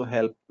also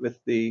help with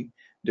the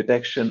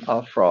detection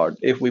of fraud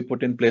if we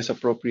put in place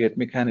appropriate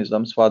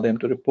mechanisms for them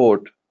to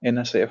report in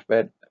a safe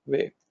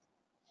way.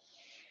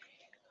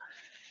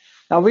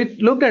 Now, we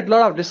looked at a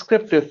lot of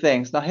descriptive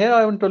things. Now here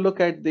I want to look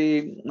at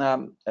the,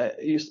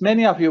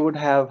 many of you would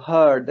have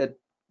heard that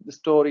the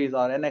stories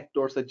or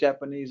anecdotes. The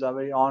Japanese are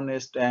very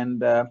honest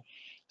and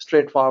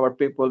straightforward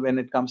people when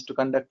it comes to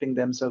conducting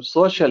themselves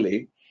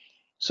socially.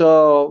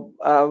 So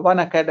one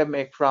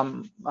academic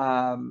from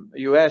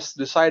US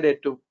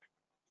decided to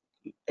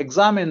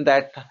examine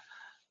that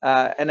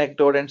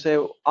anecdote and say,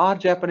 are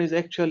Japanese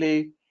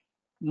actually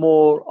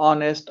more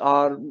honest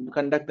or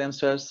conduct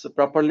themselves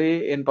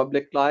properly in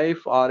public life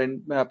or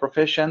in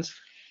professions?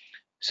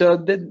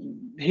 So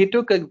he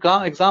took an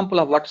example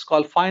of what's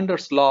called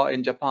finder's law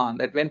in Japan,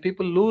 that when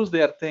people lose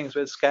their things,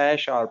 whether it's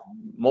cash or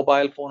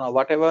mobile phone or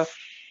whatever,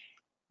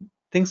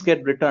 things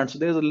get returned. So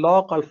there's a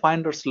law called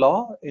finder's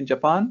law in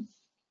Japan.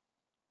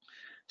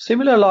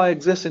 Similar law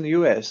exists in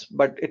US,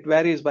 but it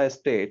varies by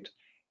state.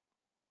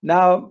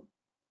 Now,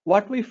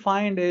 what we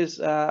find is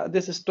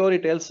this story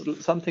tells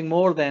something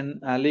more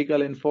than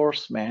legal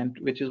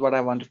enforcement, which is what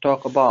I want to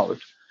talk about.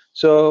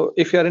 So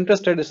if you're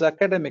interested in this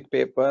academic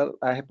paper,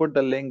 I put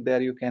the link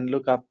there. You can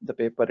look up the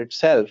paper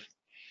itself.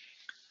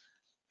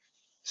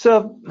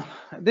 So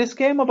this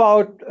came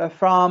about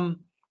from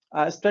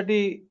a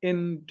study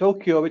in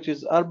Tokyo, which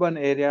is urban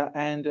area,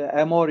 and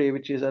Amori,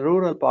 which is a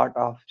rural part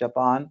of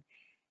Japan.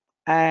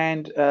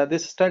 And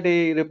this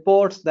study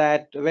reports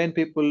that when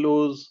people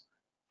lose,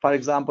 for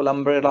example,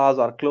 umbrellas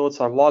or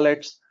clothes or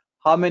wallets,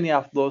 how many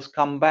of those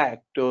come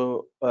back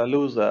to a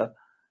loser?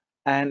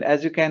 And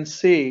as you can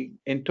see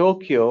in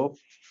Tokyo,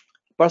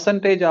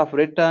 percentage of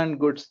returned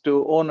goods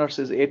to owners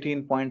is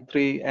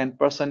 18.3 and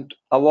percent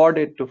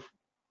awarded to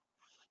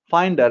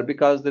finder,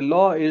 because the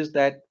law is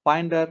that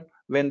finder,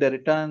 when they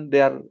return,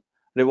 they are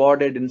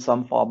rewarded in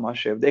some form or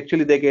shape.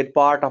 Actually, they get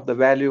part of the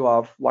value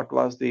of what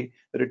was the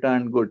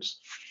returned goods.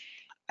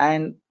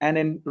 And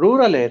in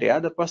rural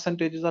area, the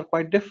percentages are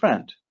quite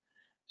different.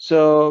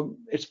 So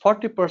it's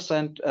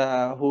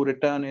 40% who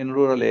return in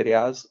rural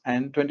areas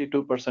and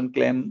 22%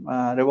 claim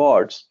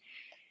rewards.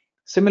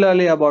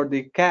 Similarly, about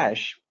the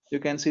cash, you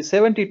can see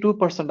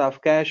 72%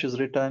 of cash is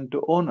returned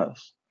to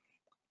owners.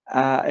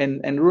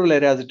 In rural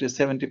areas, it is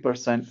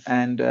 70%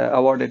 and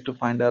awarded to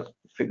finder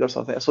figures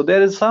of that. So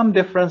there is some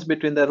difference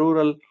between the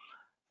rural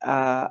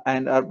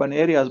and urban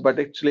areas, but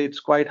actually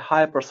it's quite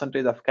high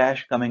percentage of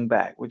cash coming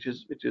back, which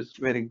is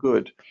very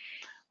good.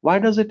 Why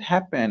does it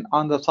happen?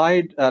 On the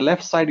side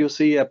left side, you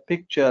see a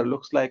picture,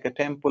 looks like a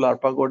temple or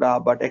pagoda,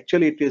 but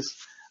actually it is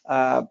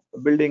a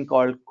building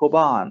called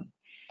Koban.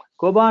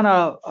 Koban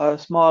are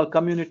small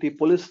community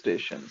police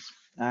stations,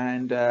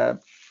 and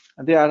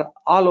they are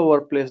all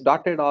over place,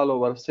 dotted all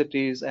over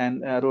cities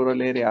and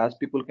rural areas.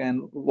 People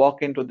can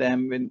walk into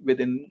them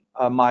within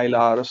a mile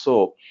or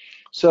so.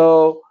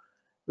 So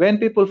when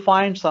people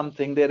find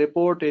something, they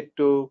report it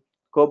to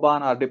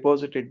Koban or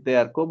deposit it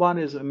there.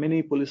 Koban is a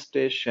mini police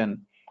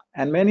station,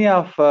 and many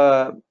of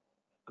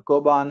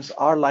Kobans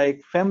are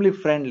like family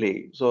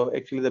friendly. So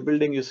actually, the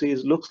building you see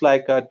looks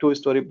like a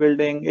two-story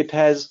building. It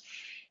has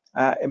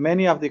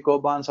many of the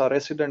Kobans are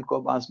resident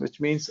Kobans,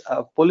 which means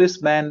a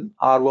policeman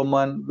or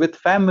woman with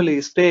family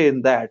stay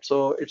in that.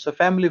 So it's a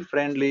family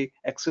friendly,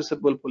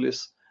 accessible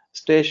police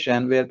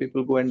station where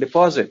people go and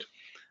deposit.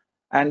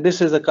 And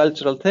this is a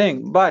cultural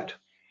thing. But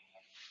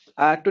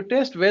to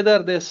test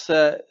whether this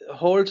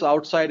holds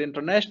outside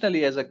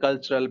internationally as a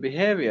cultural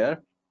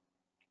behavior,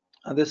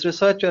 this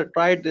researcher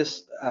tried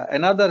this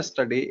another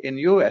study in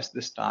US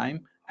this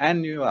time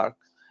and New York,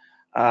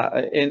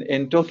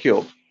 in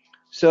Tokyo.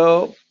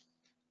 So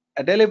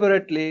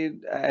deliberately,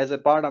 as a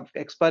part of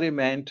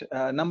experiment,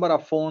 a number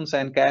of phones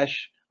and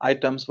cash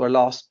items were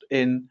lost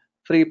in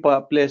three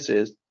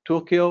places: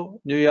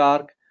 Tokyo, New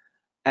York,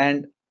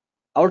 and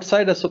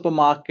outside a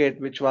supermarket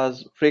which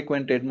was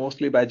frequented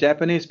mostly by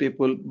Japanese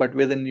people, but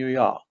within New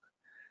York.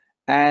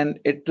 And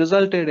it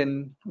resulted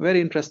in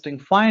very interesting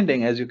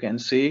finding. As you can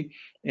see,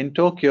 in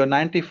Tokyo,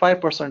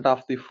 95%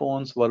 of the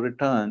phones were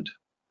returned,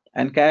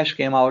 and cash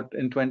came out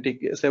in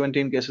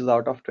 17 cases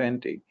out of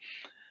 20.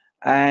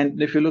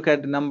 And if you look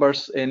at the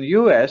numbers in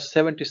US,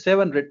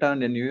 77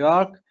 returned in New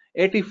York,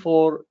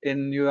 84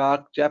 in New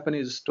York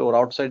Japanese store,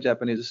 outside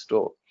Japanese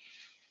store.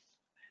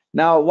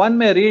 Now, one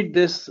may read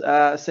this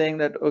saying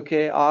that,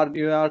 okay, are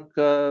New York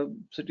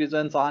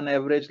citizens on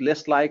average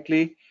less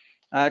likely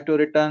to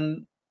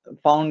return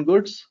found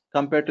goods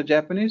compared to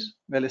Japanese?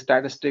 Well,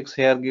 statistics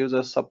here gives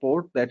us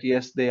support that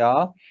yes, they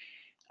are.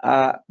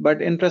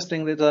 But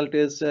interesting result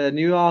is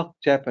New York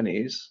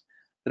Japanese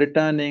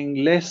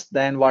returning less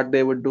than what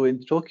they would do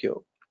in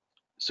Tokyo.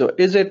 So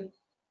is it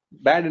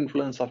bad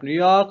influence of New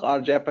York or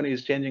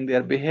Japanese changing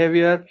their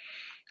behavior?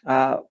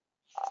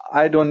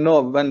 I don't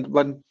know.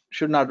 One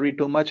should not read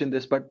too much in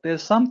this, but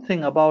there's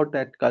something about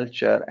that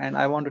culture, and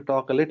I want to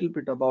talk a little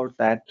bit about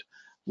that.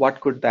 What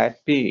could that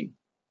be?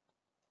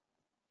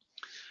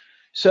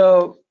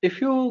 So if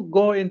you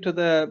go into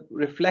the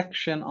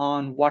reflection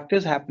on what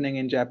is happening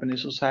in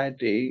Japanese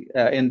society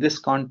in this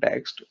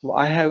context,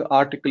 I have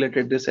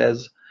articulated this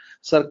as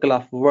circle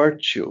of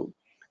virtue,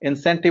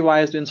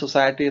 incentivized in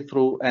society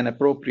through an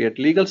appropriate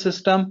legal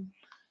system.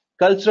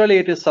 Culturally,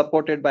 it is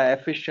supported by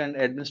efficient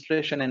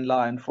administration and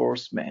law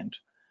enforcement.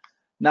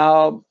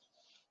 Now,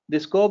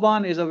 this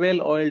Koban is a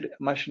well-oiled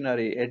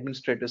machinery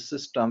administrative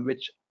system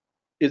which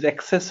is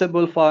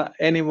accessible for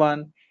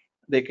anyone.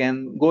 They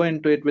can go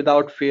into it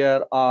without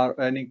fear or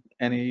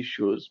any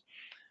issues.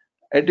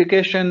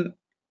 Education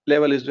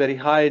level is very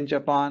high in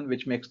Japan,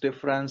 which makes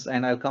difference,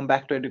 and I'll come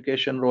back to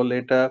education role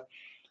later.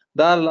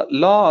 The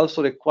law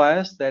also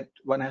requires that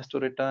one has to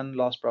return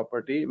lost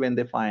property when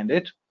they find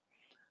it.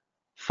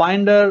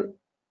 Finder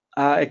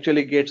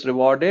actually gets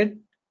rewarded,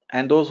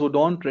 and those who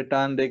don't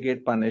return, they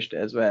get punished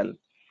as well.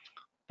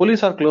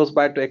 Police are close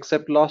by to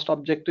accept lost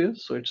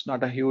objectives, so it's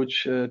not a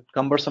huge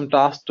cumbersome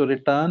task to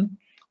return.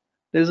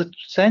 There is a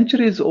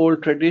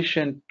centuries-old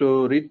tradition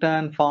to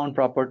return found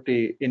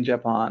property in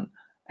Japan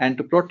and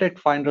to protect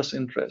finders'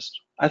 interest.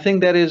 I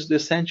think there is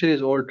this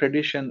centuries-old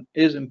tradition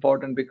is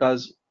important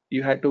because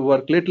you had to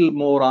work little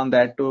more on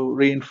that to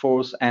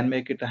reinforce and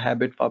make it a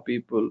habit for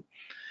people.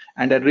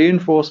 And that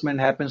reinforcement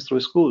happens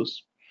through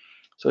schools.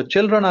 So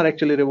children are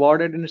actually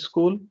rewarded in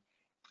school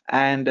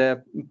and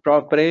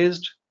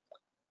praised.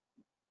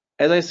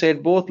 As I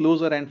said, both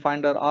loser and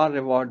finder are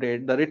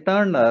rewarded. The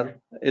returner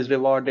is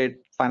rewarded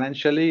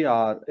financially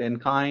or in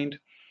kind,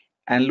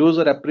 and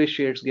loser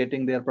appreciates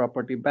getting their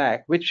property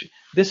back, which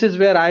this is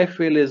where I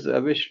feel is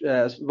a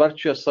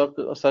virtuous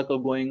circle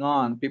going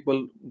on.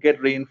 People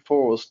get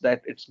reinforced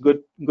that it's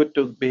good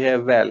to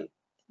behave well.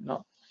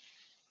 No.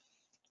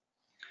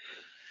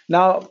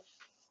 Now,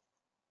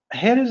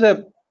 here is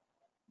a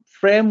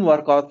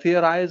framework or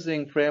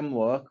theorizing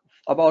framework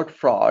about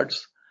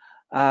frauds,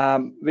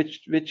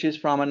 which is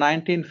from a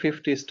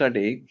 1950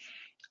 study,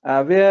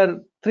 where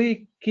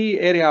three key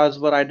areas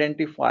were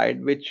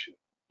identified which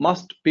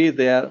must be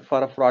there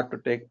for a fraud to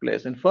take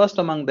place. And first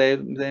among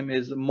them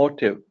is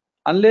motive.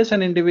 Unless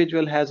an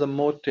individual has a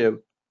motive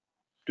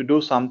to do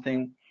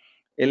something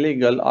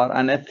illegal or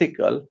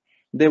unethical,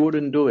 they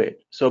wouldn't do it.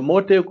 So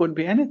motive could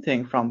be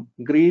anything from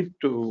greed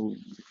to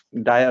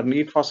dire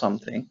need for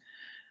something.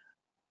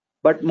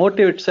 But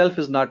motive itself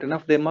is not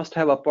enough. They must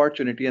have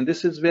opportunity. And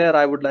this is where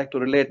I would like to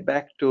relate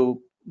back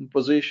to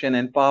position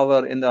and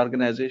power in the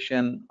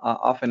organization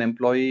of an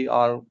employee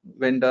or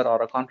vendor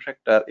or a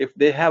contractor. If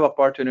they have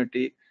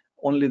opportunity,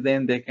 only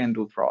then they can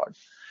do fraud.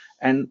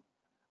 And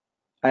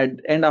at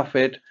the end of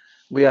it,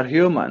 we are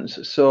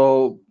humans.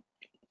 So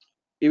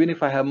even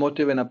if I have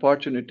motive and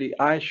opportunity,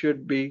 I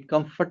should be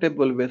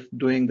comfortable with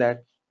doing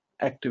that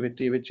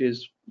activity, which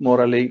is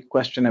morally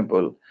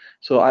questionable.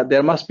 So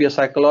there must be a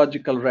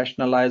psychological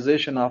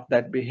rationalization of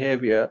that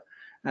behavior.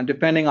 And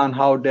depending on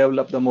how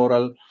developed the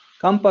moral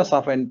compass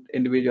of an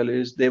individual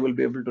is, they will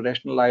be able to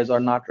rationalize or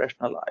not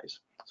rationalize.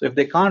 So if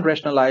they can't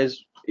rationalize,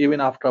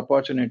 even after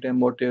opportunity and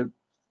motive,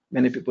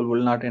 many people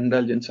will not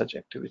indulge in such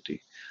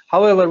activity.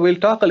 However, we'll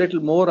talk a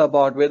little more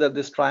about whether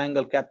this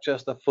triangle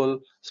captures the full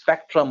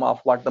spectrum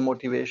of what the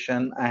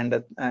motivation and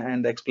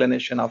the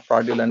explanation of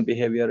fraudulent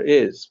behavior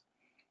is.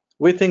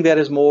 We think there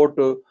is more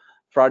to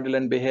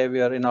fraudulent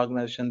behavior in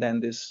organization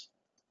than this.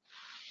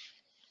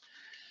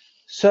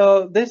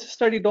 So this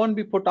study, don't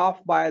be put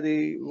off by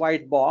the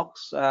white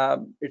box.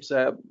 It's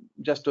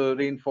just to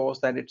reinforce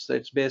that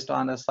it's based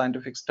on a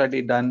scientific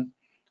study done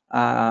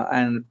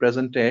and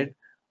presented.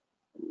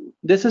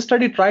 This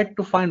study tried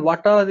to find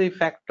what are the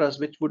factors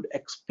which would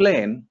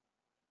explain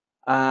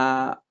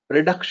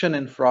reduction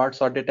in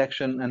frauds or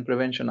detection and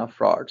prevention of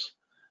frauds.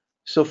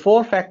 So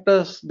 4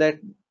 factors that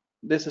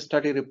this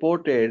study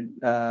reported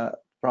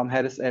from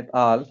Harris et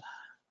al.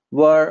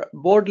 Were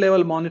board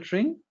level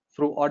monitoring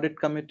through audit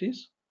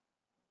committees.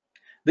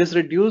 This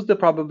reduced the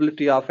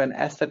probability of an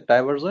asset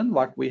diversion,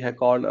 what we had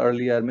called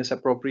earlier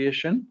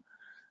misappropriation.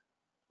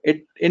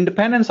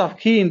 Independence of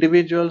key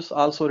individuals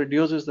also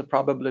reduces the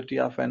probability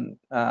of an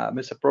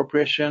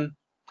misappropriation.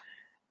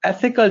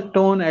 Ethical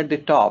tone at the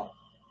top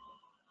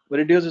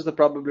reduces the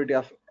probability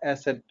of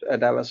asset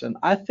diversion.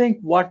 I think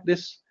what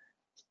this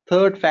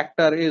third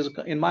factor is,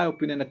 in my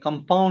opinion, a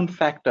compound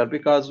factor,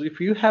 because if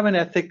you have an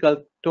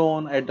ethical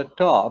tone at the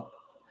top,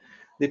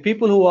 the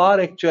people who are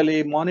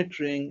actually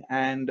monitoring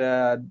and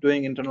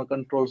doing internal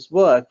controls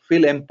work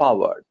feel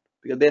empowered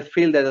because they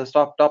feel there's a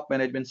top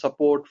management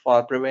support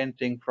for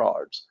preventing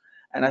frauds.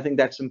 And I think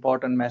that's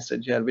important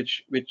message here,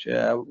 which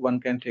one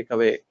can take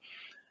away.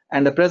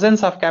 And the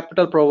presence of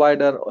capital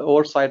provider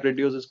oversight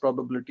reduces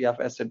probability of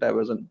asset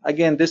diversion.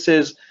 Again, this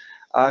is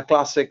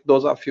classic.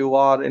 Those of you who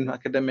are in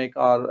academic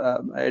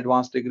or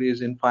advanced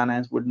degrees in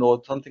finance would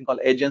know something called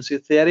agency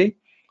theory.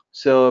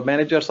 So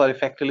managers are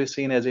effectively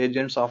seen as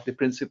agents of the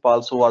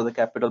principals who are the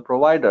capital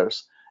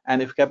providers.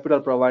 And if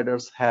capital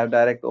providers have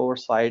direct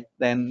oversight,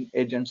 then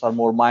agents are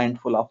more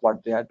mindful of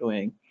what they are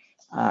doing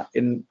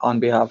on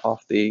behalf of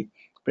the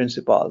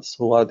principals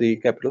who are the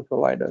capital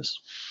providers.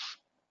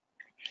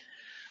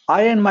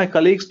 I and my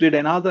colleagues did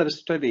another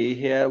study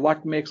here,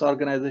 what makes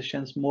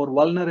organizations more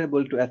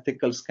vulnerable to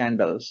ethical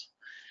scandals.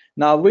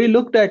 Now, we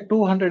looked at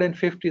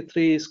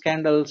 253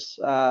 scandals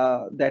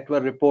that were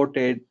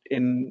reported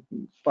in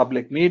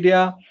public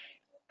media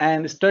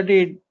and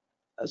studied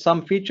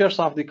some features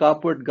of the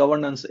corporate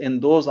governance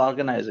in those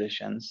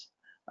organizations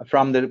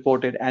from the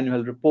reported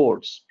annual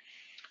reports.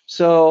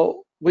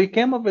 So we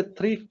came up with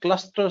 3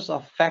 clusters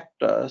of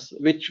factors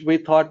which we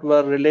thought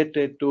were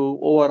related to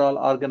overall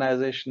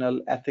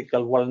organizational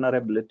ethical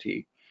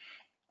vulnerability.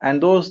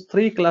 And those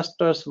 3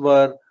 clusters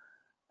were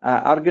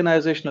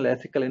organizational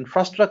ethical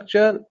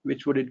infrastructure,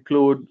 which would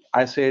include,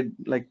 I said,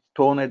 like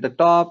tone at the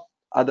top,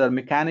 other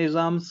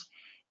mechanisms,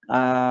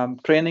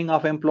 training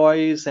of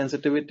employees,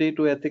 sensitivity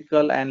to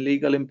ethical and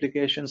legal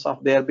implications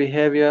of their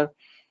behavior,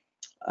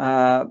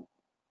 uh,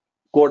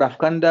 code of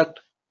conduct.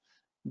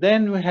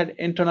 Then we had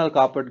internal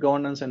corporate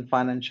governance and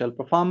financial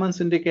performance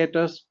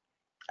indicators.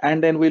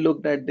 And then we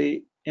looked at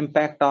the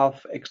impact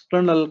of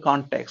external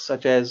context,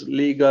 such as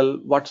legal,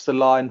 what's the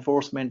law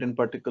enforcement in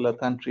particular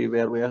country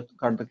where we have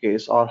got the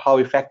case, or how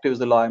effective is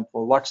the law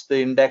enforcement, what's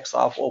the index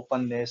of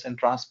openness and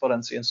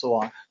transparency, and so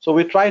on. So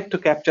we tried to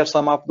capture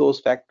some of those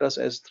factors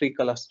as 3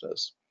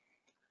 clusters.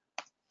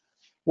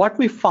 What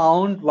we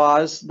found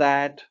was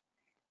that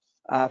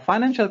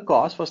financial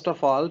costs, first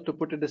of all, to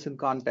put this in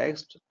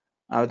context,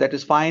 that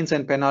is fines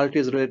and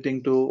penalties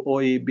relating to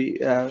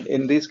OEB,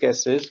 in these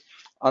cases,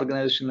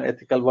 organizational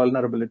ethical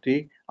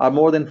vulnerability, are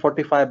more than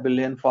 45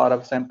 billion for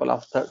a sample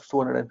of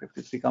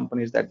 253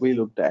 companies that we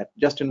looked at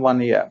just in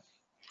 1 year.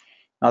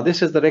 Now,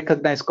 this is the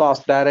recognized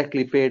cost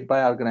directly paid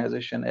by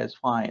organization as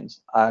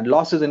fines.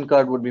 Losses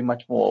incurred would be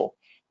much more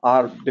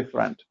or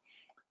different.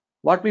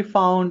 What we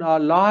found are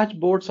large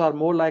boards are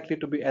more likely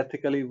to be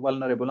ethically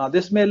vulnerable. Now,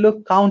 this may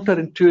look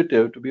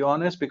counterintuitive, to be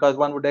honest, because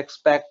one would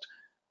expect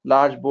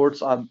large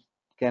boards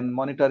can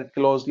monitor it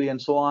closely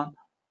and so on.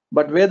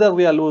 But whether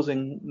we are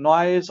losing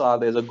noise, or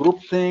there's a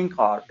groupthink,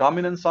 or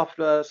dominance of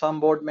some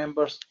board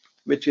members,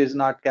 which is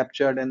not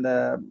captured in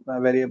the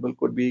variable,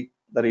 could be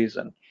the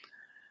reason.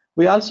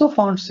 We also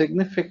found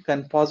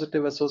significant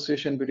positive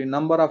association between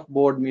number of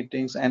board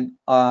meetings and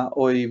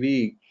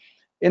OEV.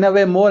 In a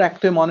way, more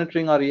active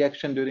monitoring or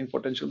reaction during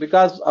potential,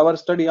 because our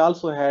study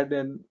also had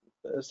a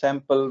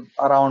sample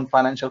around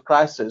financial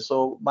crisis.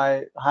 So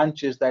my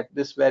hunch is that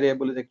this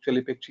variable is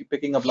actually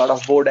picking up a lot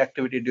of board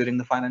activity during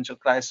the financial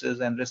crisis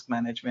and risk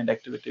management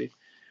activity.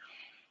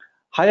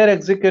 Higher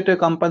executive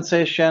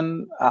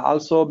compensation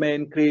also may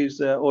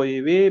increase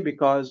OEV,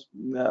 because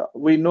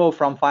we know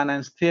from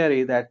finance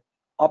theory that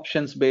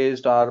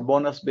options-based or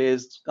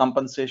bonus-based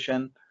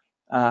compensation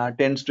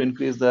tends to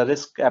increase the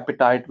risk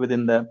appetite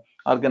within the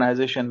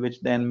organization,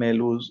 which then may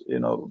lose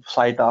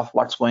sight of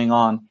what's going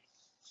on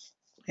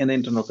in the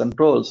internal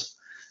controls.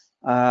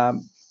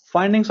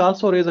 Findings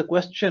also raise a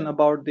question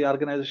about the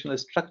organizational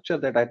structure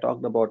that I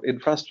talked about,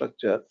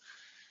 infrastructure.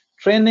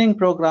 Training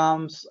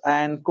programs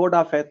and code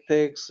of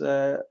ethics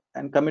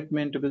and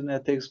commitment to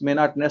business ethics may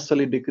not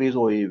necessarily decrease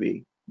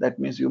OEV. That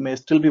means you may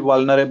still be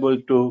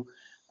vulnerable to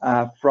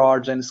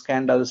frauds and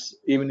scandals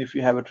even if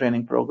you have a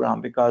training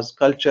program, because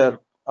culture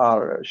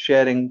or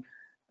shared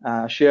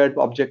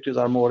objectives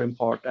are more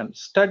important.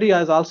 Study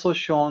has also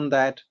shown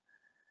that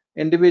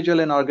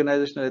individual and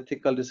organizational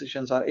ethical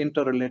decisions are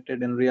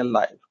interrelated in real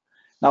life.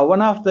 Now,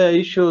 one of the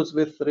issues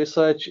with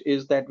research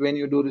is that when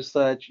you do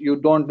research, you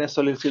don't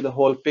necessarily see the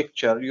whole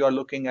picture. You are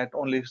looking at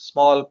only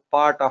small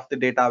part of the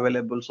data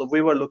available. So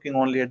we were looking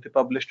only at the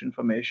published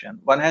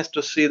information. One has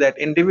to see that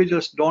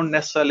individuals don't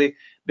necessarily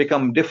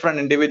become different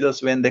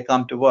individuals when they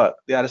come to work.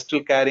 They are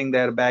still carrying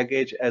their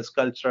baggage as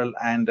cultural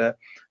and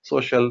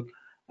social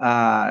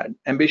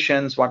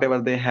ambitions, whatever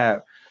they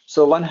have.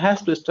 So one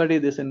has to study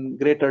this in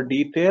greater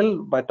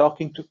detail by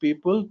talking to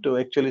people to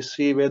actually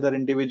see whether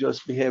individuals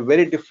behave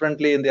very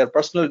differently in their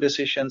personal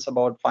decisions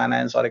about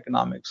finance or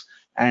economics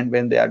and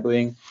when they are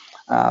doing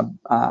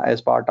as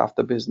part of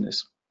the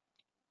business.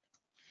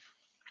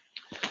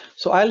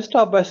 So I'll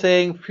stop by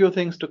saying a few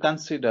things to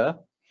consider.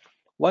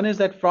 One is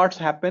that frauds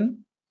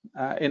happen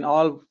in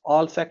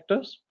all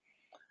sectors.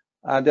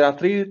 There are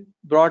 3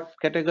 broad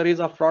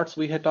categories of frauds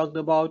we had talked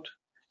about.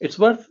 It's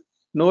worth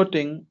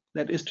noting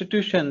that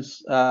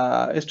institutions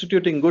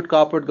instituting good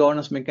corporate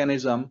governance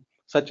mechanism,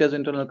 such as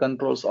internal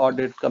controls,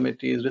 audit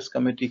committees, risk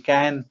committee,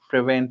 can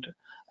prevent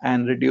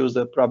and reduce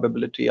the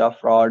probability of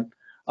fraud.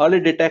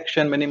 Early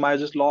detection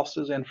minimizes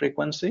losses and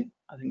frequency.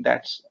 I think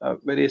that's a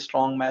very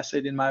strong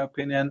message, in my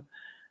opinion.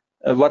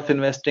 Worth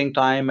investing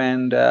time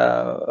and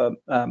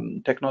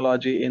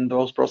technology in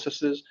those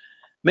processes.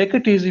 Make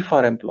it easy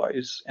for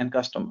employees and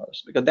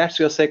customers, because that's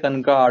your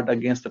second guard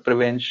against the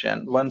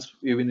prevention. Once,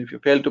 even if you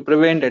fail to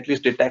prevent, at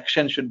least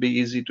detection should be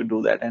easy to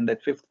do that. And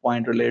that 5th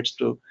point relates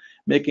to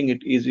making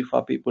it easy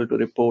for people to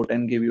report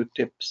and give you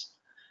tips.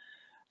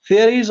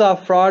 Theories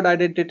of fraud,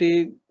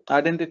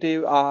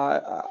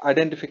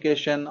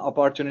 identification,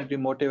 opportunity,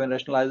 motive, and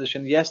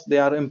rationalization. Yes, they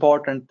are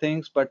important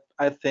things, but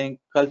I think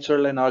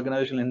cultural and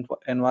organizational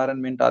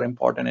environment are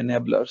important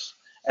enablers,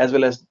 as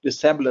well as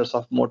dissemblers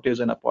of motives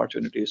and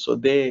opportunities. So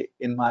they,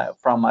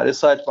 from my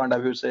research point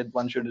of view, said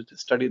one should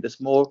study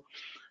this more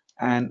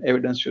and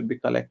evidence should be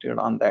collected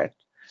on that.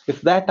 With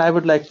that, I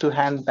would like to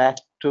hand back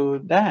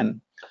to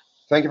Dan.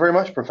 Thank you very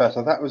much,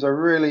 Professor. That was a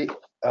really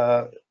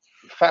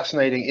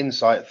fascinating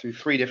insight through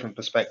 3 different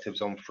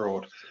perspectives on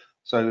fraud.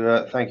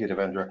 So thank you,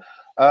 Devendra.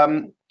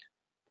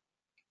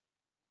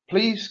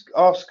 Please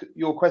ask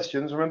your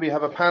questions. Remember, you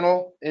have a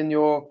panel in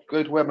your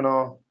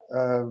GoToWebinar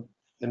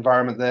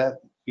environment there.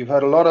 You've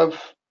heard a lot of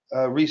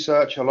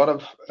research, a lot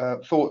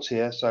of thoughts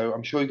here, so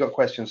I'm sure you've got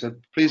questions, so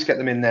please get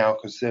them in now,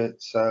 because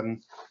it's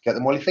get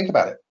them while you think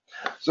about it.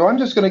 So I'm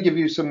just going to give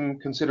you some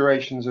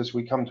considerations as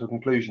we come to a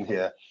conclusion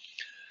here.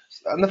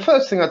 And the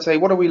first thing I'd say,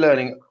 what are we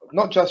learning,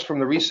 not just from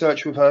the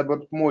research we've heard, but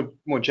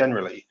more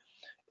generally?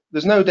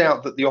 There's no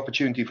doubt that the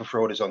opportunity for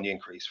fraud is on the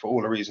increase for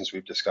all the reasons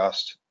we've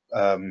discussed,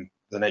 the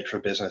nature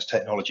of business,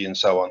 technology, and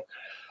so on.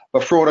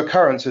 But fraud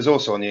occurrence is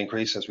also on the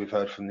increase, as we've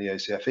heard from the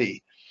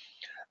OCFE.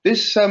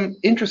 This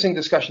interesting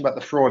discussion about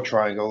the fraud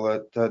triangle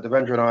that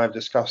Devendra and I have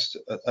discussed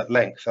at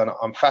length, and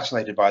I'm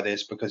fascinated by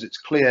this because it's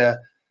clear,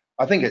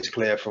 I think it's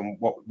clear from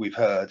what we've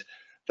heard,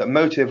 that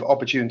motive,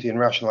 opportunity, and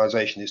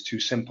rationalization is too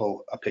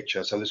simple a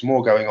picture. So there's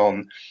more going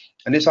on.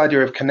 And this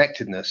idea of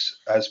connectedness,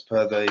 as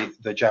per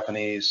the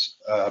Japanese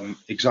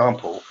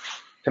example,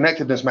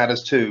 connectedness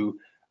matters too.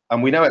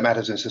 And we know it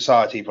matters in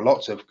society for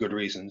lots of good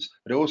reasons,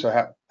 but it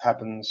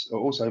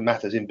also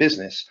matters in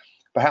business,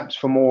 perhaps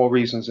for more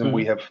reasons than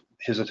we have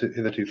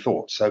hitherto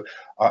thought. So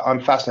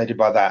I'm fascinated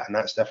by that, and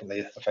that's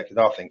definitely affected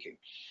our thinking.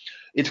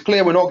 It's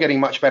clear we're not getting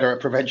much better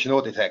at prevention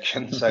or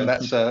detection, so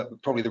that's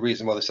probably the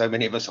reason why there's so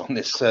many of us on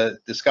this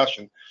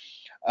discussion.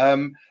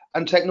 And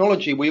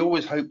technology, we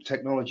always hope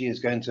technology is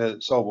going to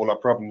solve all our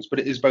problems, but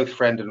it is both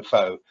friend and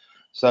foe.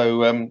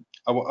 So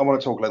I want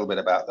to talk a little bit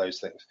about those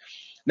things.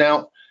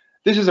 Now,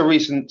 this is a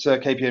recent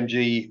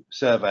KPMG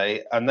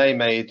survey, and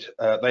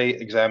they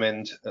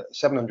examined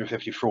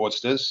 750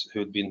 fraudsters who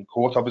had been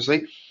caught,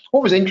 obviously.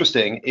 What was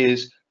interesting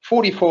is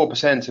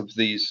 44% of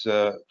these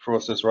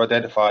fraudsters were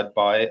identified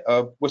by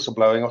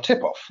whistleblowing or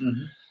tip-off,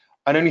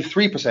 and only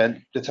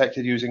 3%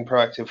 detected using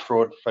proactive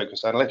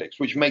fraud-focused analytics,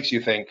 which makes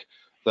you think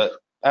that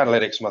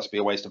analytics must be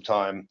a waste of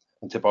time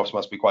and tip-offs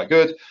must be quite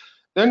good.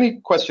 The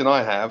only question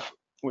I have,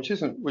 which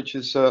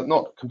is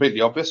not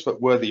completely obvious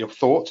but worthy of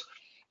thought,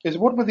 is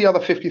what were the other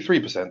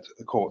 53%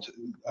 caught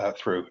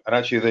through? And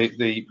actually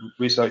the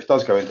research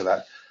does go into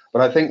that.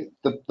 But I think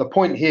the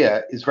point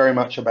here is very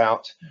much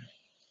about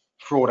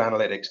fraud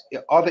analytics.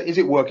 Is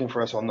it working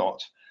for us or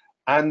not?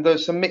 And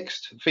there's some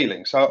mixed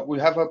feelings. So we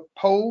have a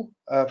poll,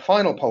 a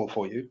final poll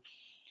for you.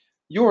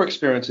 Your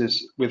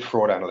experiences with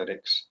fraud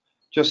analytics.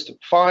 Just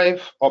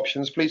 5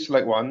 options, please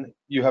select one.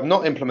 You have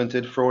not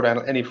implemented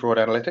any fraud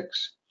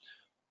analytics.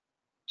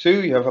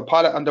 2, you have a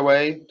pilot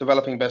underway,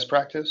 developing best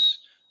practice.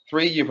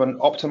 3, you've an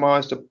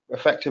optimized,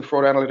 effective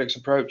fraud analytics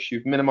approach.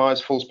 You've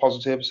minimized false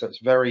positives, so it's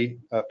very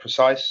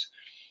precise.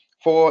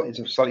 4, it's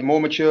a slightly more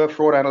mature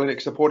fraud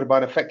analytics supported by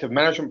an effective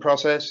management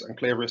process and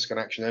clear risk and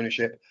action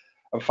ownership.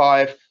 And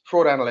 5,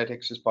 fraud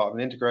analytics is part of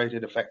an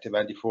integrated, effective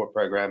anti-fraud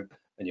program,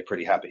 and you're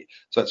pretty happy.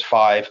 So it's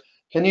 5.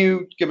 Can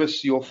you give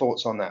us your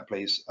thoughts on that,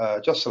 please?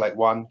 Just select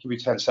one, give you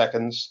 10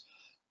 seconds.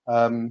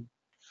 Yeah,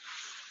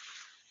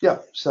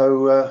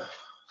 so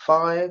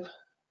 5,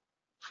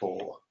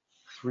 4,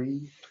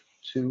 3,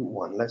 2,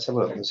 1. Let's have a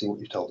look and see what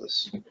you've told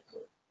us.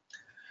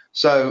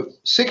 So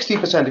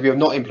 60% of you have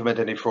not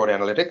implemented any fraud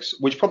analytics,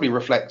 which probably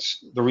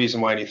reflects the reason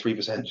why only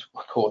 3%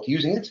 were caught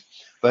using it.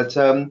 But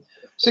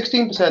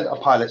 16% are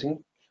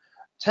piloting.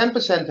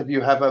 10% of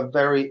you have a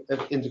very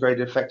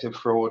integrated, effective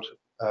fraud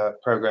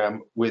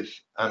program with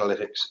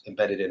analytics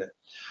embedded in it.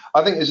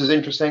 I think this is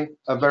interesting.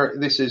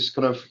 This is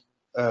kind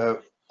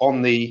of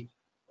on the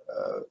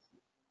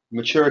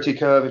maturity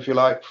curve, if you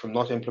like, from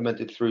not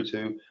implemented through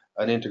to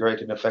an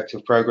integrated and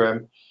effective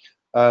program.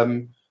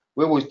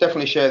 We will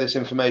definitely share this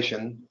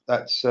information.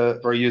 That's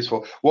very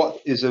useful.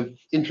 What is an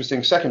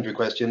interesting secondary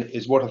question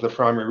is what are the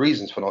primary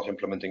reasons for not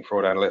implementing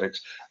fraud analytics?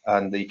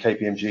 And the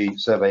KPMG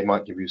survey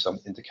might give you some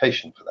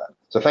indication for that.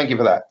 So thank you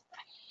for that.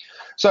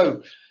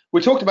 So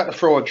we talked about the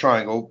fraud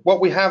triangle.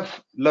 What we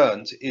have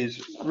learned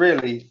is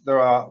really there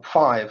are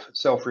 5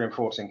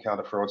 self-reinforcing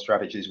counter-fraud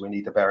strategies we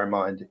need to bear in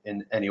mind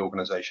in any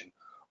organization.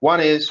 One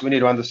is we need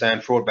to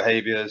understand fraud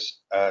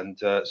behaviors and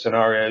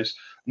scenarios,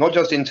 not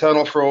just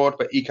internal fraud,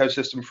 but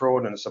ecosystem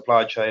fraud and the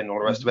supply chain and all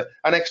the rest of it,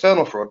 and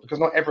external fraud, because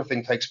not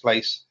everything takes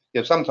place.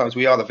 Sometimes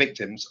we are the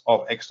victims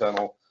of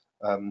external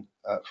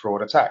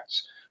fraud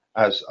attacks,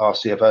 as our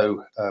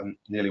CFO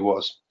nearly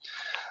was.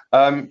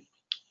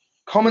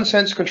 Common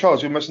sense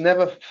controls. We must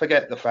never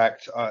forget the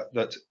fact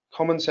that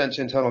common sense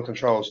internal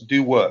controls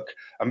do work,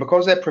 and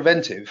because they're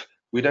preventive,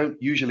 we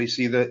don't usually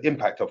see the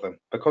impact of them.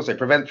 Because they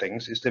prevent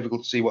things, it's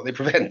difficult to see what they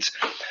prevent.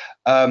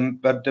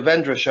 But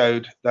Devendra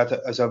showed that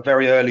as a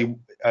very early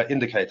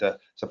indicator,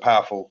 it's a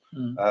powerful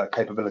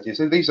capability.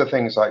 So these are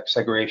things like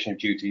segregation of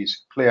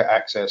duties, clear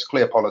access,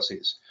 clear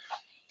policies.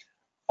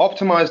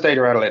 Optimize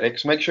data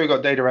analytics. Make sure you've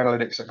got data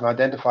analytics that can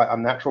identify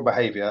unnatural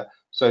behavior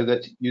so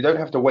that you don't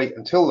have to wait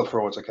until the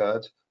fraud's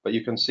occurred, but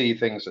you can see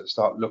things that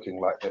start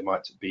looking like they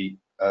might be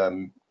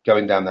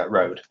going down that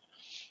road.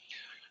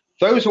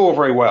 Those are all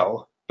very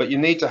well, but you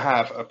need to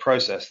have a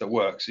process that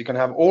works. You can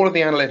have all of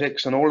the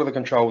analytics and all of the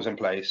controls in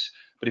place,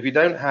 but if you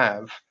don't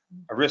have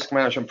a risk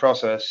management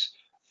process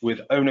with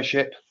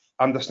ownership,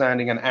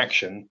 understanding, and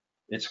action,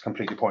 it's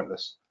completely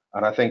pointless.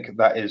 And I think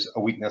that is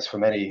a weakness for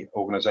many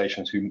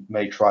organizations who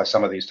may try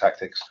some of these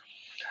tactics.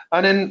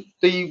 And then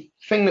the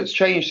thing that's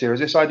changed here is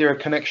this idea of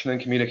connection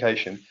and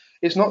communication.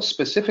 It's not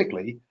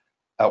specifically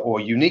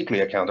or uniquely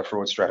a counter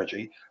fraud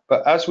strategy,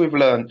 but as we've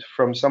learned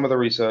from some of the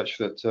research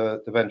that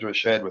Devendra has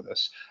shared with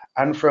us,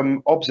 and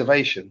from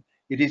observation,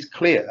 it is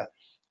clear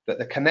that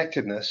the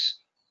connectedness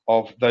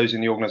of those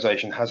in the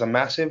organization has a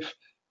massive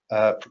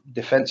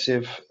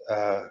defensive,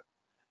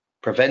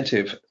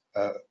 preventive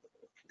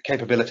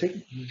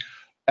capability.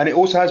 And it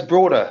also has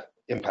broader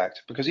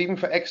impact, because even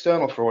for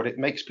external fraud, it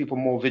makes people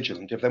more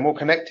vigilant. If they're more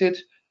connected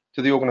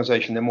to the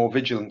organization, they're more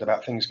vigilant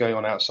about things going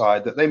on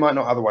outside that they might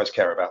not otherwise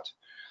care about.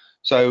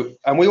 So,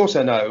 and we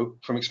also know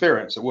from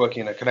experience that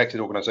working in a connected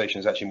organization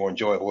is actually more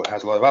enjoyable. It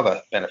has a lot of other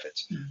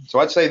benefits. So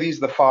I'd say these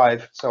are the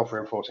 5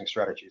 self-reinforcing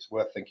strategies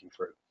worth thinking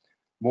through,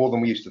 more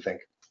than we used to think.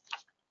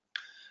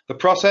 The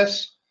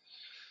process,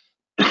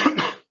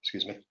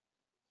 excuse me,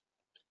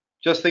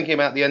 just thinking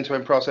about the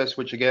end-to-end process,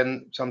 which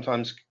again,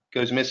 sometimes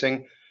goes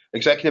missing.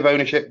 Executive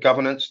ownership,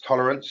 governance,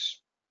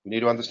 tolerance, we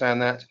need to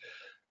understand that.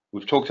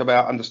 We've talked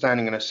about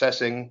understanding and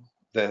assessing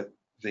the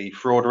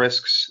fraud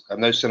risks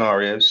and those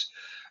scenarios.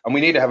 And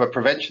we need to have a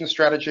prevention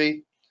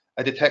strategy,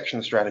 a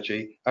detection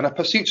strategy, and a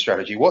pursuit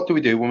strategy. What do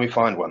we do when we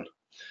find one?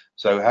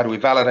 So how do we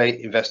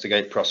validate,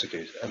 investigate,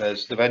 prosecute? And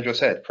as Devendra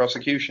said,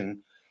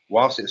 prosecution,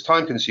 whilst it's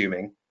time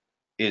consuming,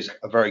 is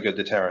a very good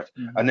deterrent.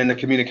 And then the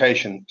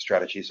communication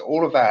strategies,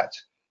 all of that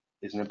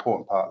is an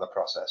important part of the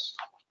process.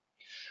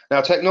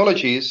 Now,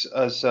 technologies,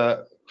 as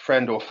a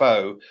friend or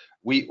foe,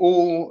 we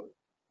all,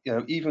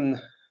 even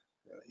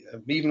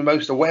the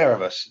most aware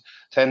of us,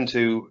 tend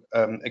to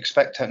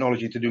expect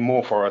technology to do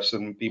more for us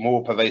and be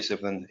more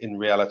pervasive than in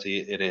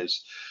reality it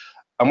is.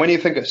 And when you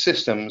think of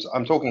systems,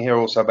 I'm talking here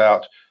also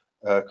about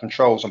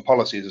controls and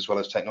policies as well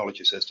as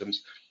technology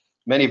systems.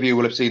 Many of you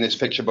will have seen this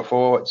picture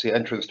before. It's the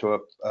entrance to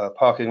a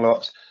parking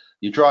lot.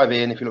 You drive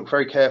in. If you look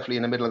very carefully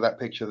in the middle of that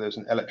picture, there's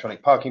an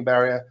electronic parking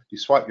barrier. You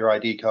swipe your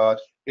ID card,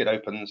 it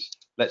opens,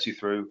 lets you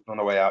through. On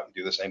the way out,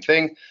 you do the same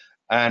thing.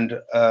 And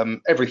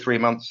every 3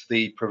 months,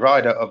 the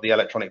provider of the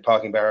electronic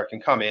parking barrier can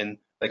come in,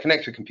 they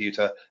connect to a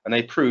computer, and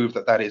they prove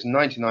that that is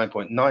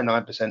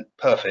 99.99%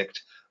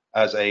 perfect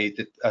as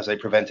a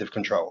preventive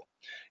control.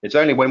 It's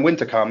only when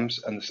winter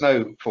comes and the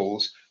snow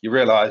falls, you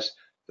realize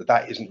that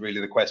that isn't really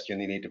the question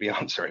you need to be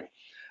answering.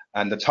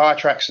 And the tire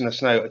tracks in the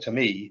snow, to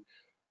me,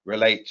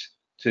 relate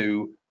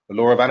to the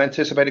law of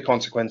unanticipated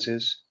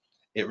consequences.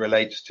 It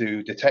relates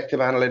to detective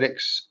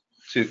analytics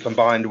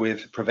combined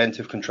with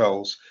preventive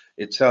controls.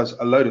 It tells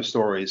a load of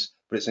stories,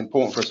 but it's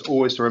important for us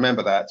always to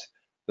remember that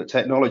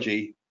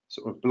technology,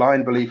 sort of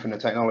blind belief in the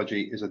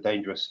technology, is a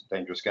dangerous,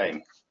 dangerous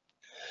game.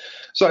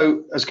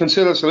 So as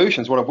consider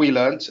solutions, what have we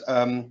learned?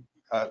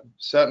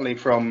 Certainly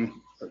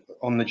from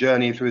on the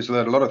journey through, has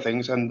learned a lot of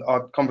things, and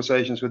our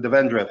conversations with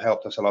Devendra have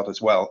helped us a lot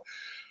as well.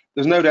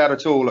 There's no doubt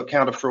at all that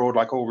counter fraud,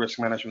 like all risk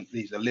management,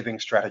 needs a living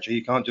strategy.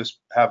 You can't just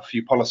have a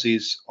few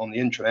policies on the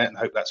intranet and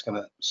hope that's going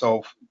to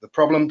solve the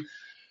problem.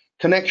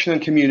 Connection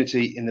and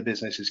community in the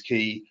business is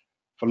key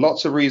for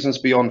lots of reasons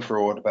beyond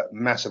fraud, but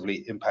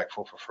massively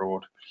impactful for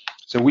fraud.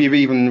 So we've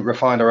even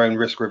refined our own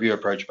risk review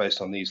approach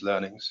based on these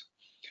learnings.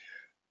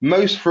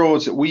 Most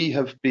frauds that we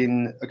have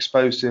been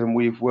exposed to, and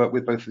we've worked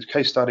with both with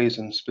case studies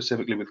and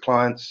specifically with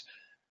clients,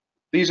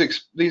 these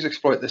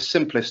exploit the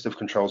simplest of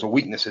controls, or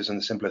weaknesses in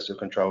the simplest of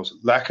controls.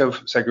 Lack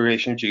of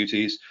segregation of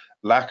duties,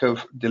 lack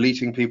of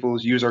deleting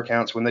people's user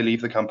accounts when they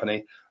leave the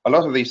company. A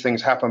lot of these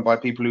things happen by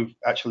people who've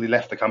actually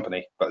left the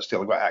company, but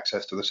still got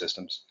access to the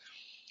systems.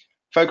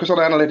 Focus on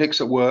analytics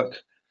at work,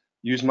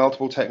 use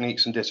multiple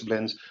techniques and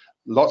disciplines.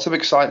 Lots of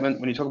excitement.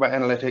 When you talk about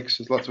analytics,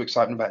 there's lots of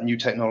excitement about new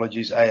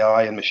technologies,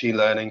 AI and machine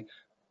learning.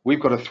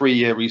 We've got a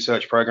 3-year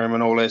research program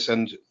and all this,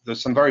 and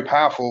there's some very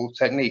powerful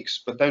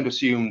techniques, but don't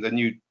assume the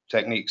new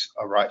techniques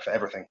are right for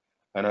everything.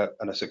 And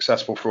a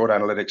successful fraud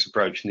analytics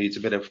approach needs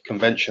a bit of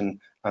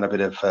convention and a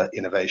bit of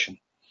innovation.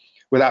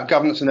 Without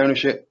governance and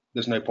ownership,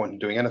 there's no point in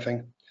doing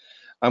anything.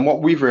 And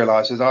what we've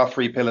realized is our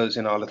 3 pillars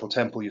in our little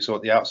temple you saw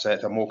at the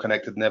outset are more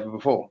connected than ever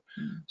before.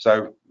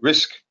 So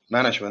risk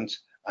management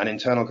and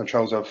internal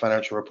controls over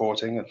financial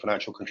reporting and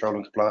financial control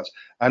and compliance,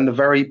 and the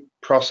very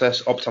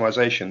process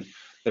optimization,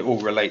 they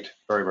all relate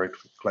very, very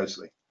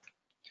closely.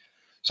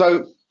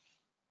 So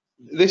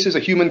this is a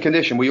human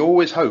condition. We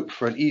always hope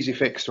for an easy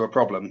fix to a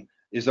problem.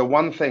 Is there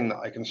one thing that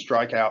I can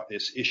strike out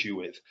this issue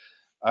with?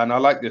 And I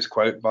like this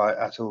quote by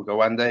Atul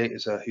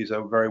Gawande. He's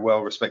a very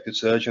well-respected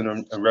surgeon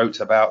and wrote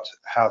about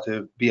how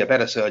to be a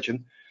better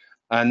surgeon.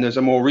 And there's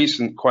a more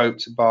recent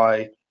quote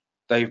by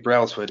Dave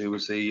Brailsford, who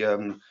was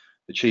the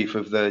chief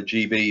of the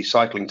GB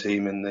cycling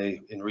team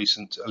in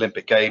recent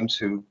Olympic Games,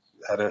 who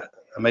had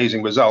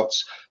amazing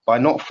results by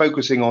not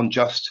focusing on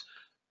just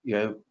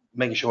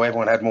making sure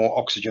everyone had more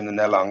oxygen in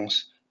their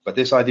lungs, but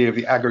this idea of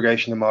the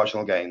aggregation of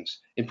marginal gains.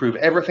 Improve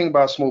everything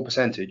by a small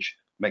percentage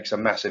makes a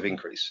massive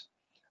increase.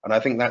 And I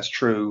think that's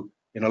true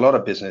in a lot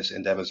of business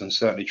endeavors, and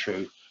certainly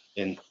true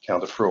in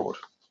counter fraud.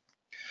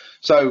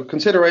 So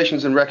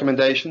considerations and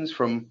recommendations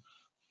from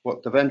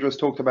what Devendra has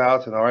talked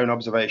about and our own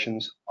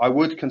observations, I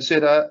would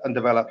consider and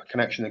develop a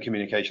connection and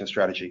communication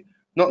strategy,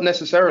 not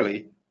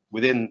necessarily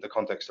within the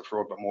context of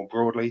fraud, but more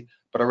broadly,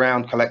 but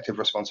around collective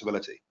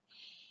responsibility.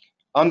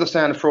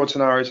 Understand fraud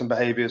scenarios and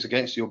behaviors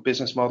against your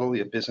business model,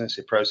 your business,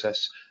 your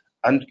process,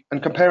 and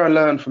compare and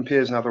learn from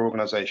peers in other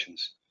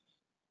organizations.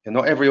 And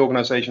not every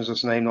organization is the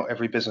same, not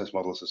every business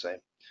model is the same.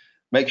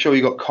 Make sure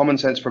you've got common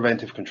sense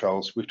preventive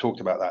controls. We've talked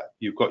about that.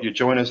 You've got your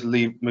joiners,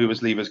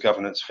 movers, levers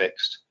governance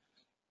fixed.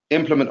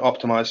 Implement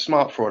optimized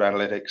smart fraud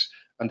analytics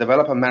and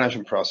develop a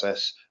management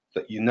process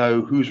that you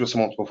know who's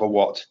responsible for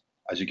what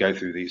as you go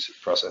through these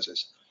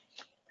processes.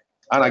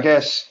 And I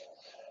guess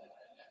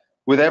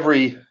with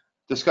every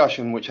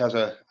discussion which has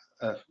a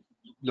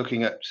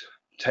looking at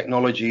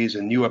technologies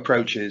and new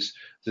approaches,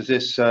 there's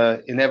this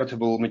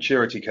inevitable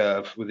maturity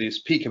curve with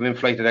this peak of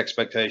inflated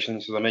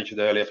expectations. As I mentioned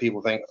earlier,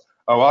 people think,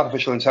 oh,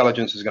 artificial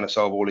intelligence is going to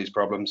solve all these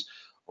problems,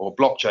 or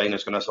blockchain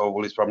is going to solve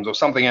all these problems, or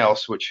something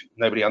else which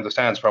nobody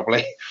understands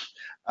properly.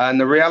 And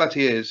the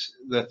reality is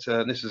that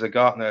this is a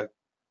Gartner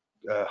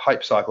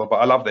hype cycle, but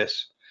I love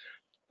this.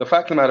 The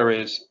fact of the matter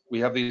is we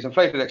have these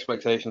inflated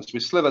expectations.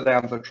 We slither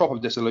down to the trough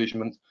of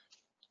disillusionment.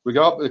 We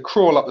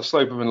crawl up the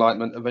slope of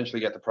enlightenment,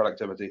 eventually get to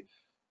productivity.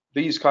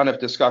 These kind of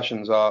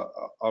discussions are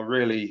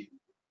really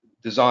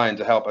designed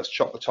to help us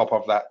chop the top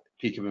of that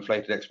peak of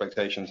inflated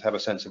expectations, have a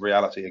sense of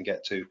reality, and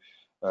get to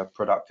a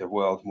productive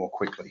world more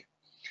quickly.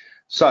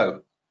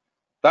 So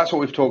that's what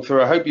we've talked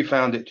through. I hope you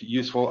found it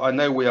useful. I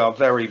know we are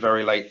very,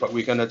 very late, but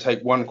we're going to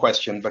take one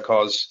question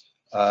because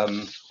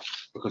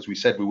we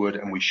said we would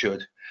and we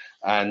should.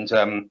 And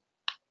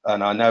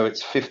I know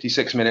it's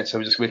 56 minutes, so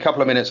we're just going to be a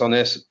couple of minutes on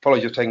this.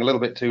 Apologies for taking a little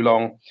bit too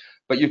long.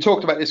 But you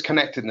talked about this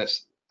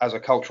connectedness as a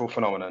cultural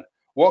phenomenon.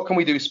 What can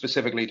we do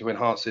specifically to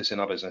enhance this in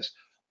our business?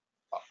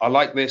 I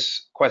like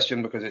this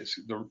question because it's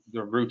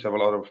the root of a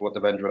lot of what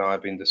Devendra and I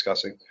have been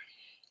discussing.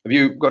 Have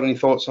you got any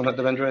thoughts on that,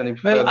 Devendra? Any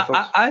further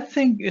thoughts? I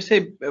think you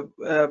say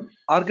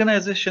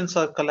organizations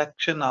are a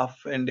collection of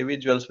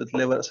individuals with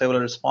several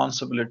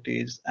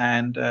responsibilities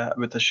and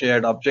with a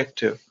shared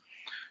objective.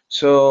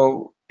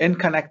 So in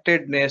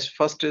connectedness,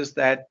 first is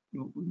that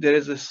there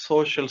is a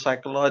social,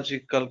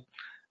 psychological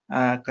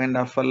kind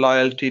of a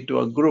loyalty to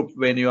a group.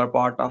 When you are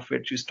part of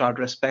it, you start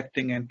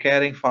respecting and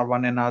caring for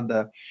one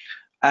another.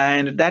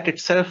 And that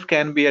itself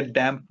can be a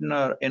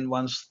dampener in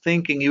one's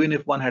thinking. Even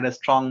if one had a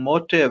strong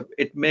motive,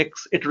 it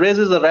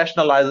raises a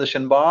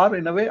rationalization bar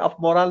in a way of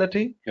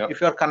morality. Yep. If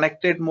you are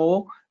connected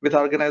more with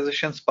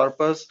organization's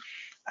purpose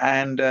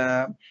and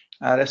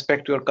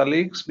respect your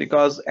colleagues,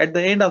 because at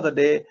the end of the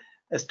day,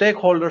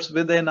 stakeholders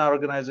within our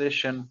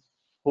organization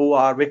who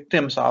are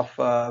victims of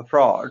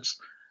frauds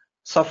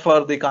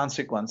suffer the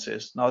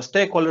consequences. Now,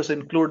 stakeholders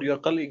include your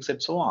colleagues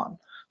and so on.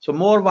 So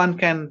more one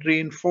can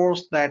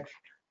reinforce that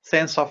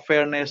sense of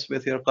fairness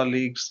with your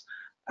colleagues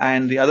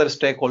and the other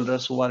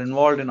stakeholders who are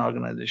involved in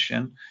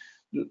organization,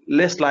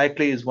 less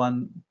likely is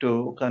one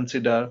to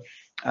consider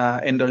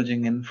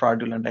indulging in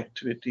fraudulent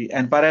activity.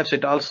 And perhaps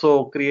it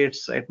also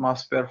creates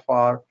atmosphere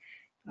for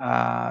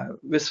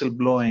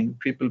whistleblowing.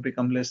 People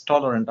become less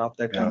tolerant of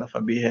that kind of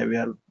a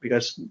behavior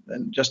because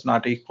just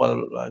not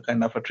equal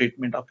kind of a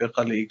treatment of your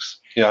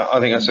colleagues. Yeah, I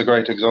think that's a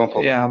great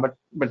example. Yeah,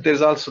 but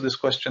there's also this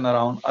question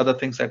around other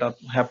things that are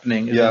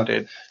happening, isn't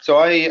it? So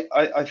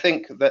I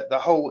think that the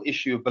whole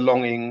issue of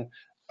belonging,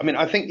 I mean,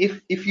 I think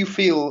if you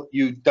feel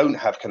you don't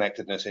have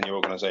connectedness in your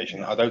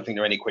organization, I don't think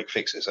there are any quick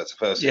fixes. That's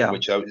the first thing,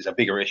 which is a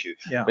bigger issue.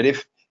 But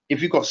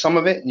if you've got some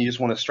of it and you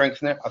just want to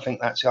strengthen it, I think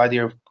that's the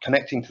idea of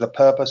connecting to the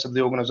purpose of the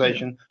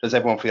organization. Does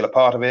everyone feel a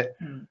part of it?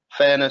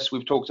 Fairness,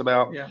 we've talked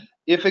about.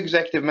 If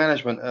executive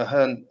management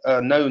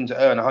are known to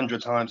earn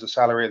 100 times the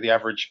salary of the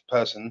average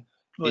person,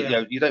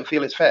 you don't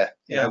feel it's fair.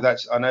 You know,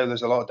 I know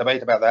there's a lot of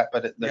debate about that,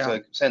 but there's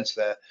a sense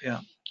there.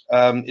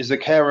 Is the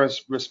care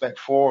respect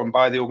for and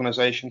by the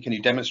organization? Can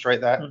you demonstrate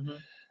that?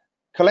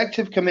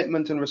 Collective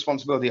commitment and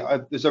responsibility.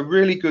 There's a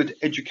really good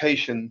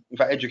education. In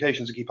fact,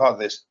 education is a key part of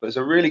this, but there's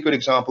a really good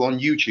example on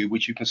YouTube,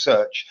 which you can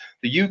search.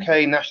 The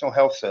UK National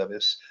Health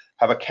Service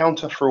have a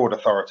counter-fraud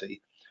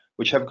authority,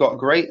 which have got a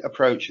great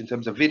approach in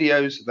terms of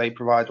videos they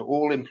provide to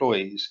all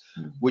employees,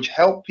 which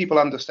help people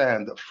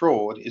understand that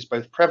fraud is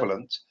both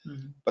prevalent,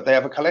 but they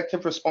have a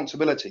collective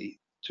responsibility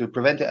to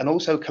prevent it and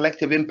also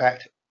collective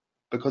impact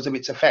because of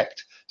its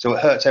effect. So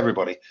it hurts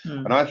everybody.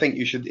 And I think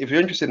you should, if you're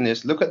interested in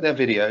this, look at their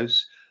videos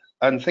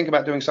and think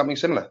about doing something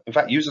similar. In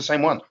fact, use the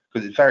same one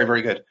because it's very,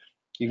 very good.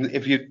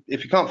 If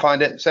you can't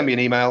find it, send me an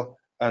email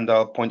and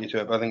I'll point you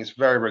to it. But I think it's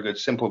very, very good,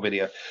 simple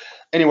video.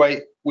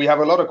 Anyway, we have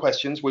a lot of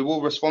questions. We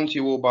will respond to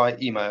you all by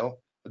email.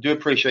 I do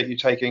appreciate you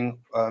taking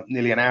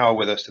nearly an hour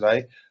with us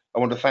today. I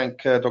want to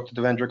thank Dr.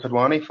 Devendra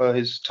Kudwani for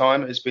his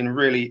time. It's been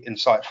really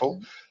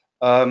insightful.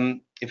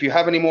 If you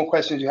have any more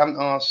questions you haven't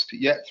asked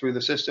yet through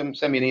the system,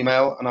 send me an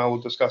email and I will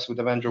discuss with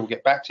Devendra. We'll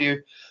get back to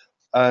you.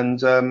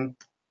 And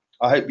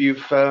I hope you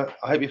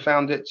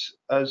found it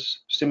as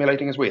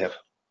stimulating as we have.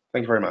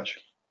 Thank you very much.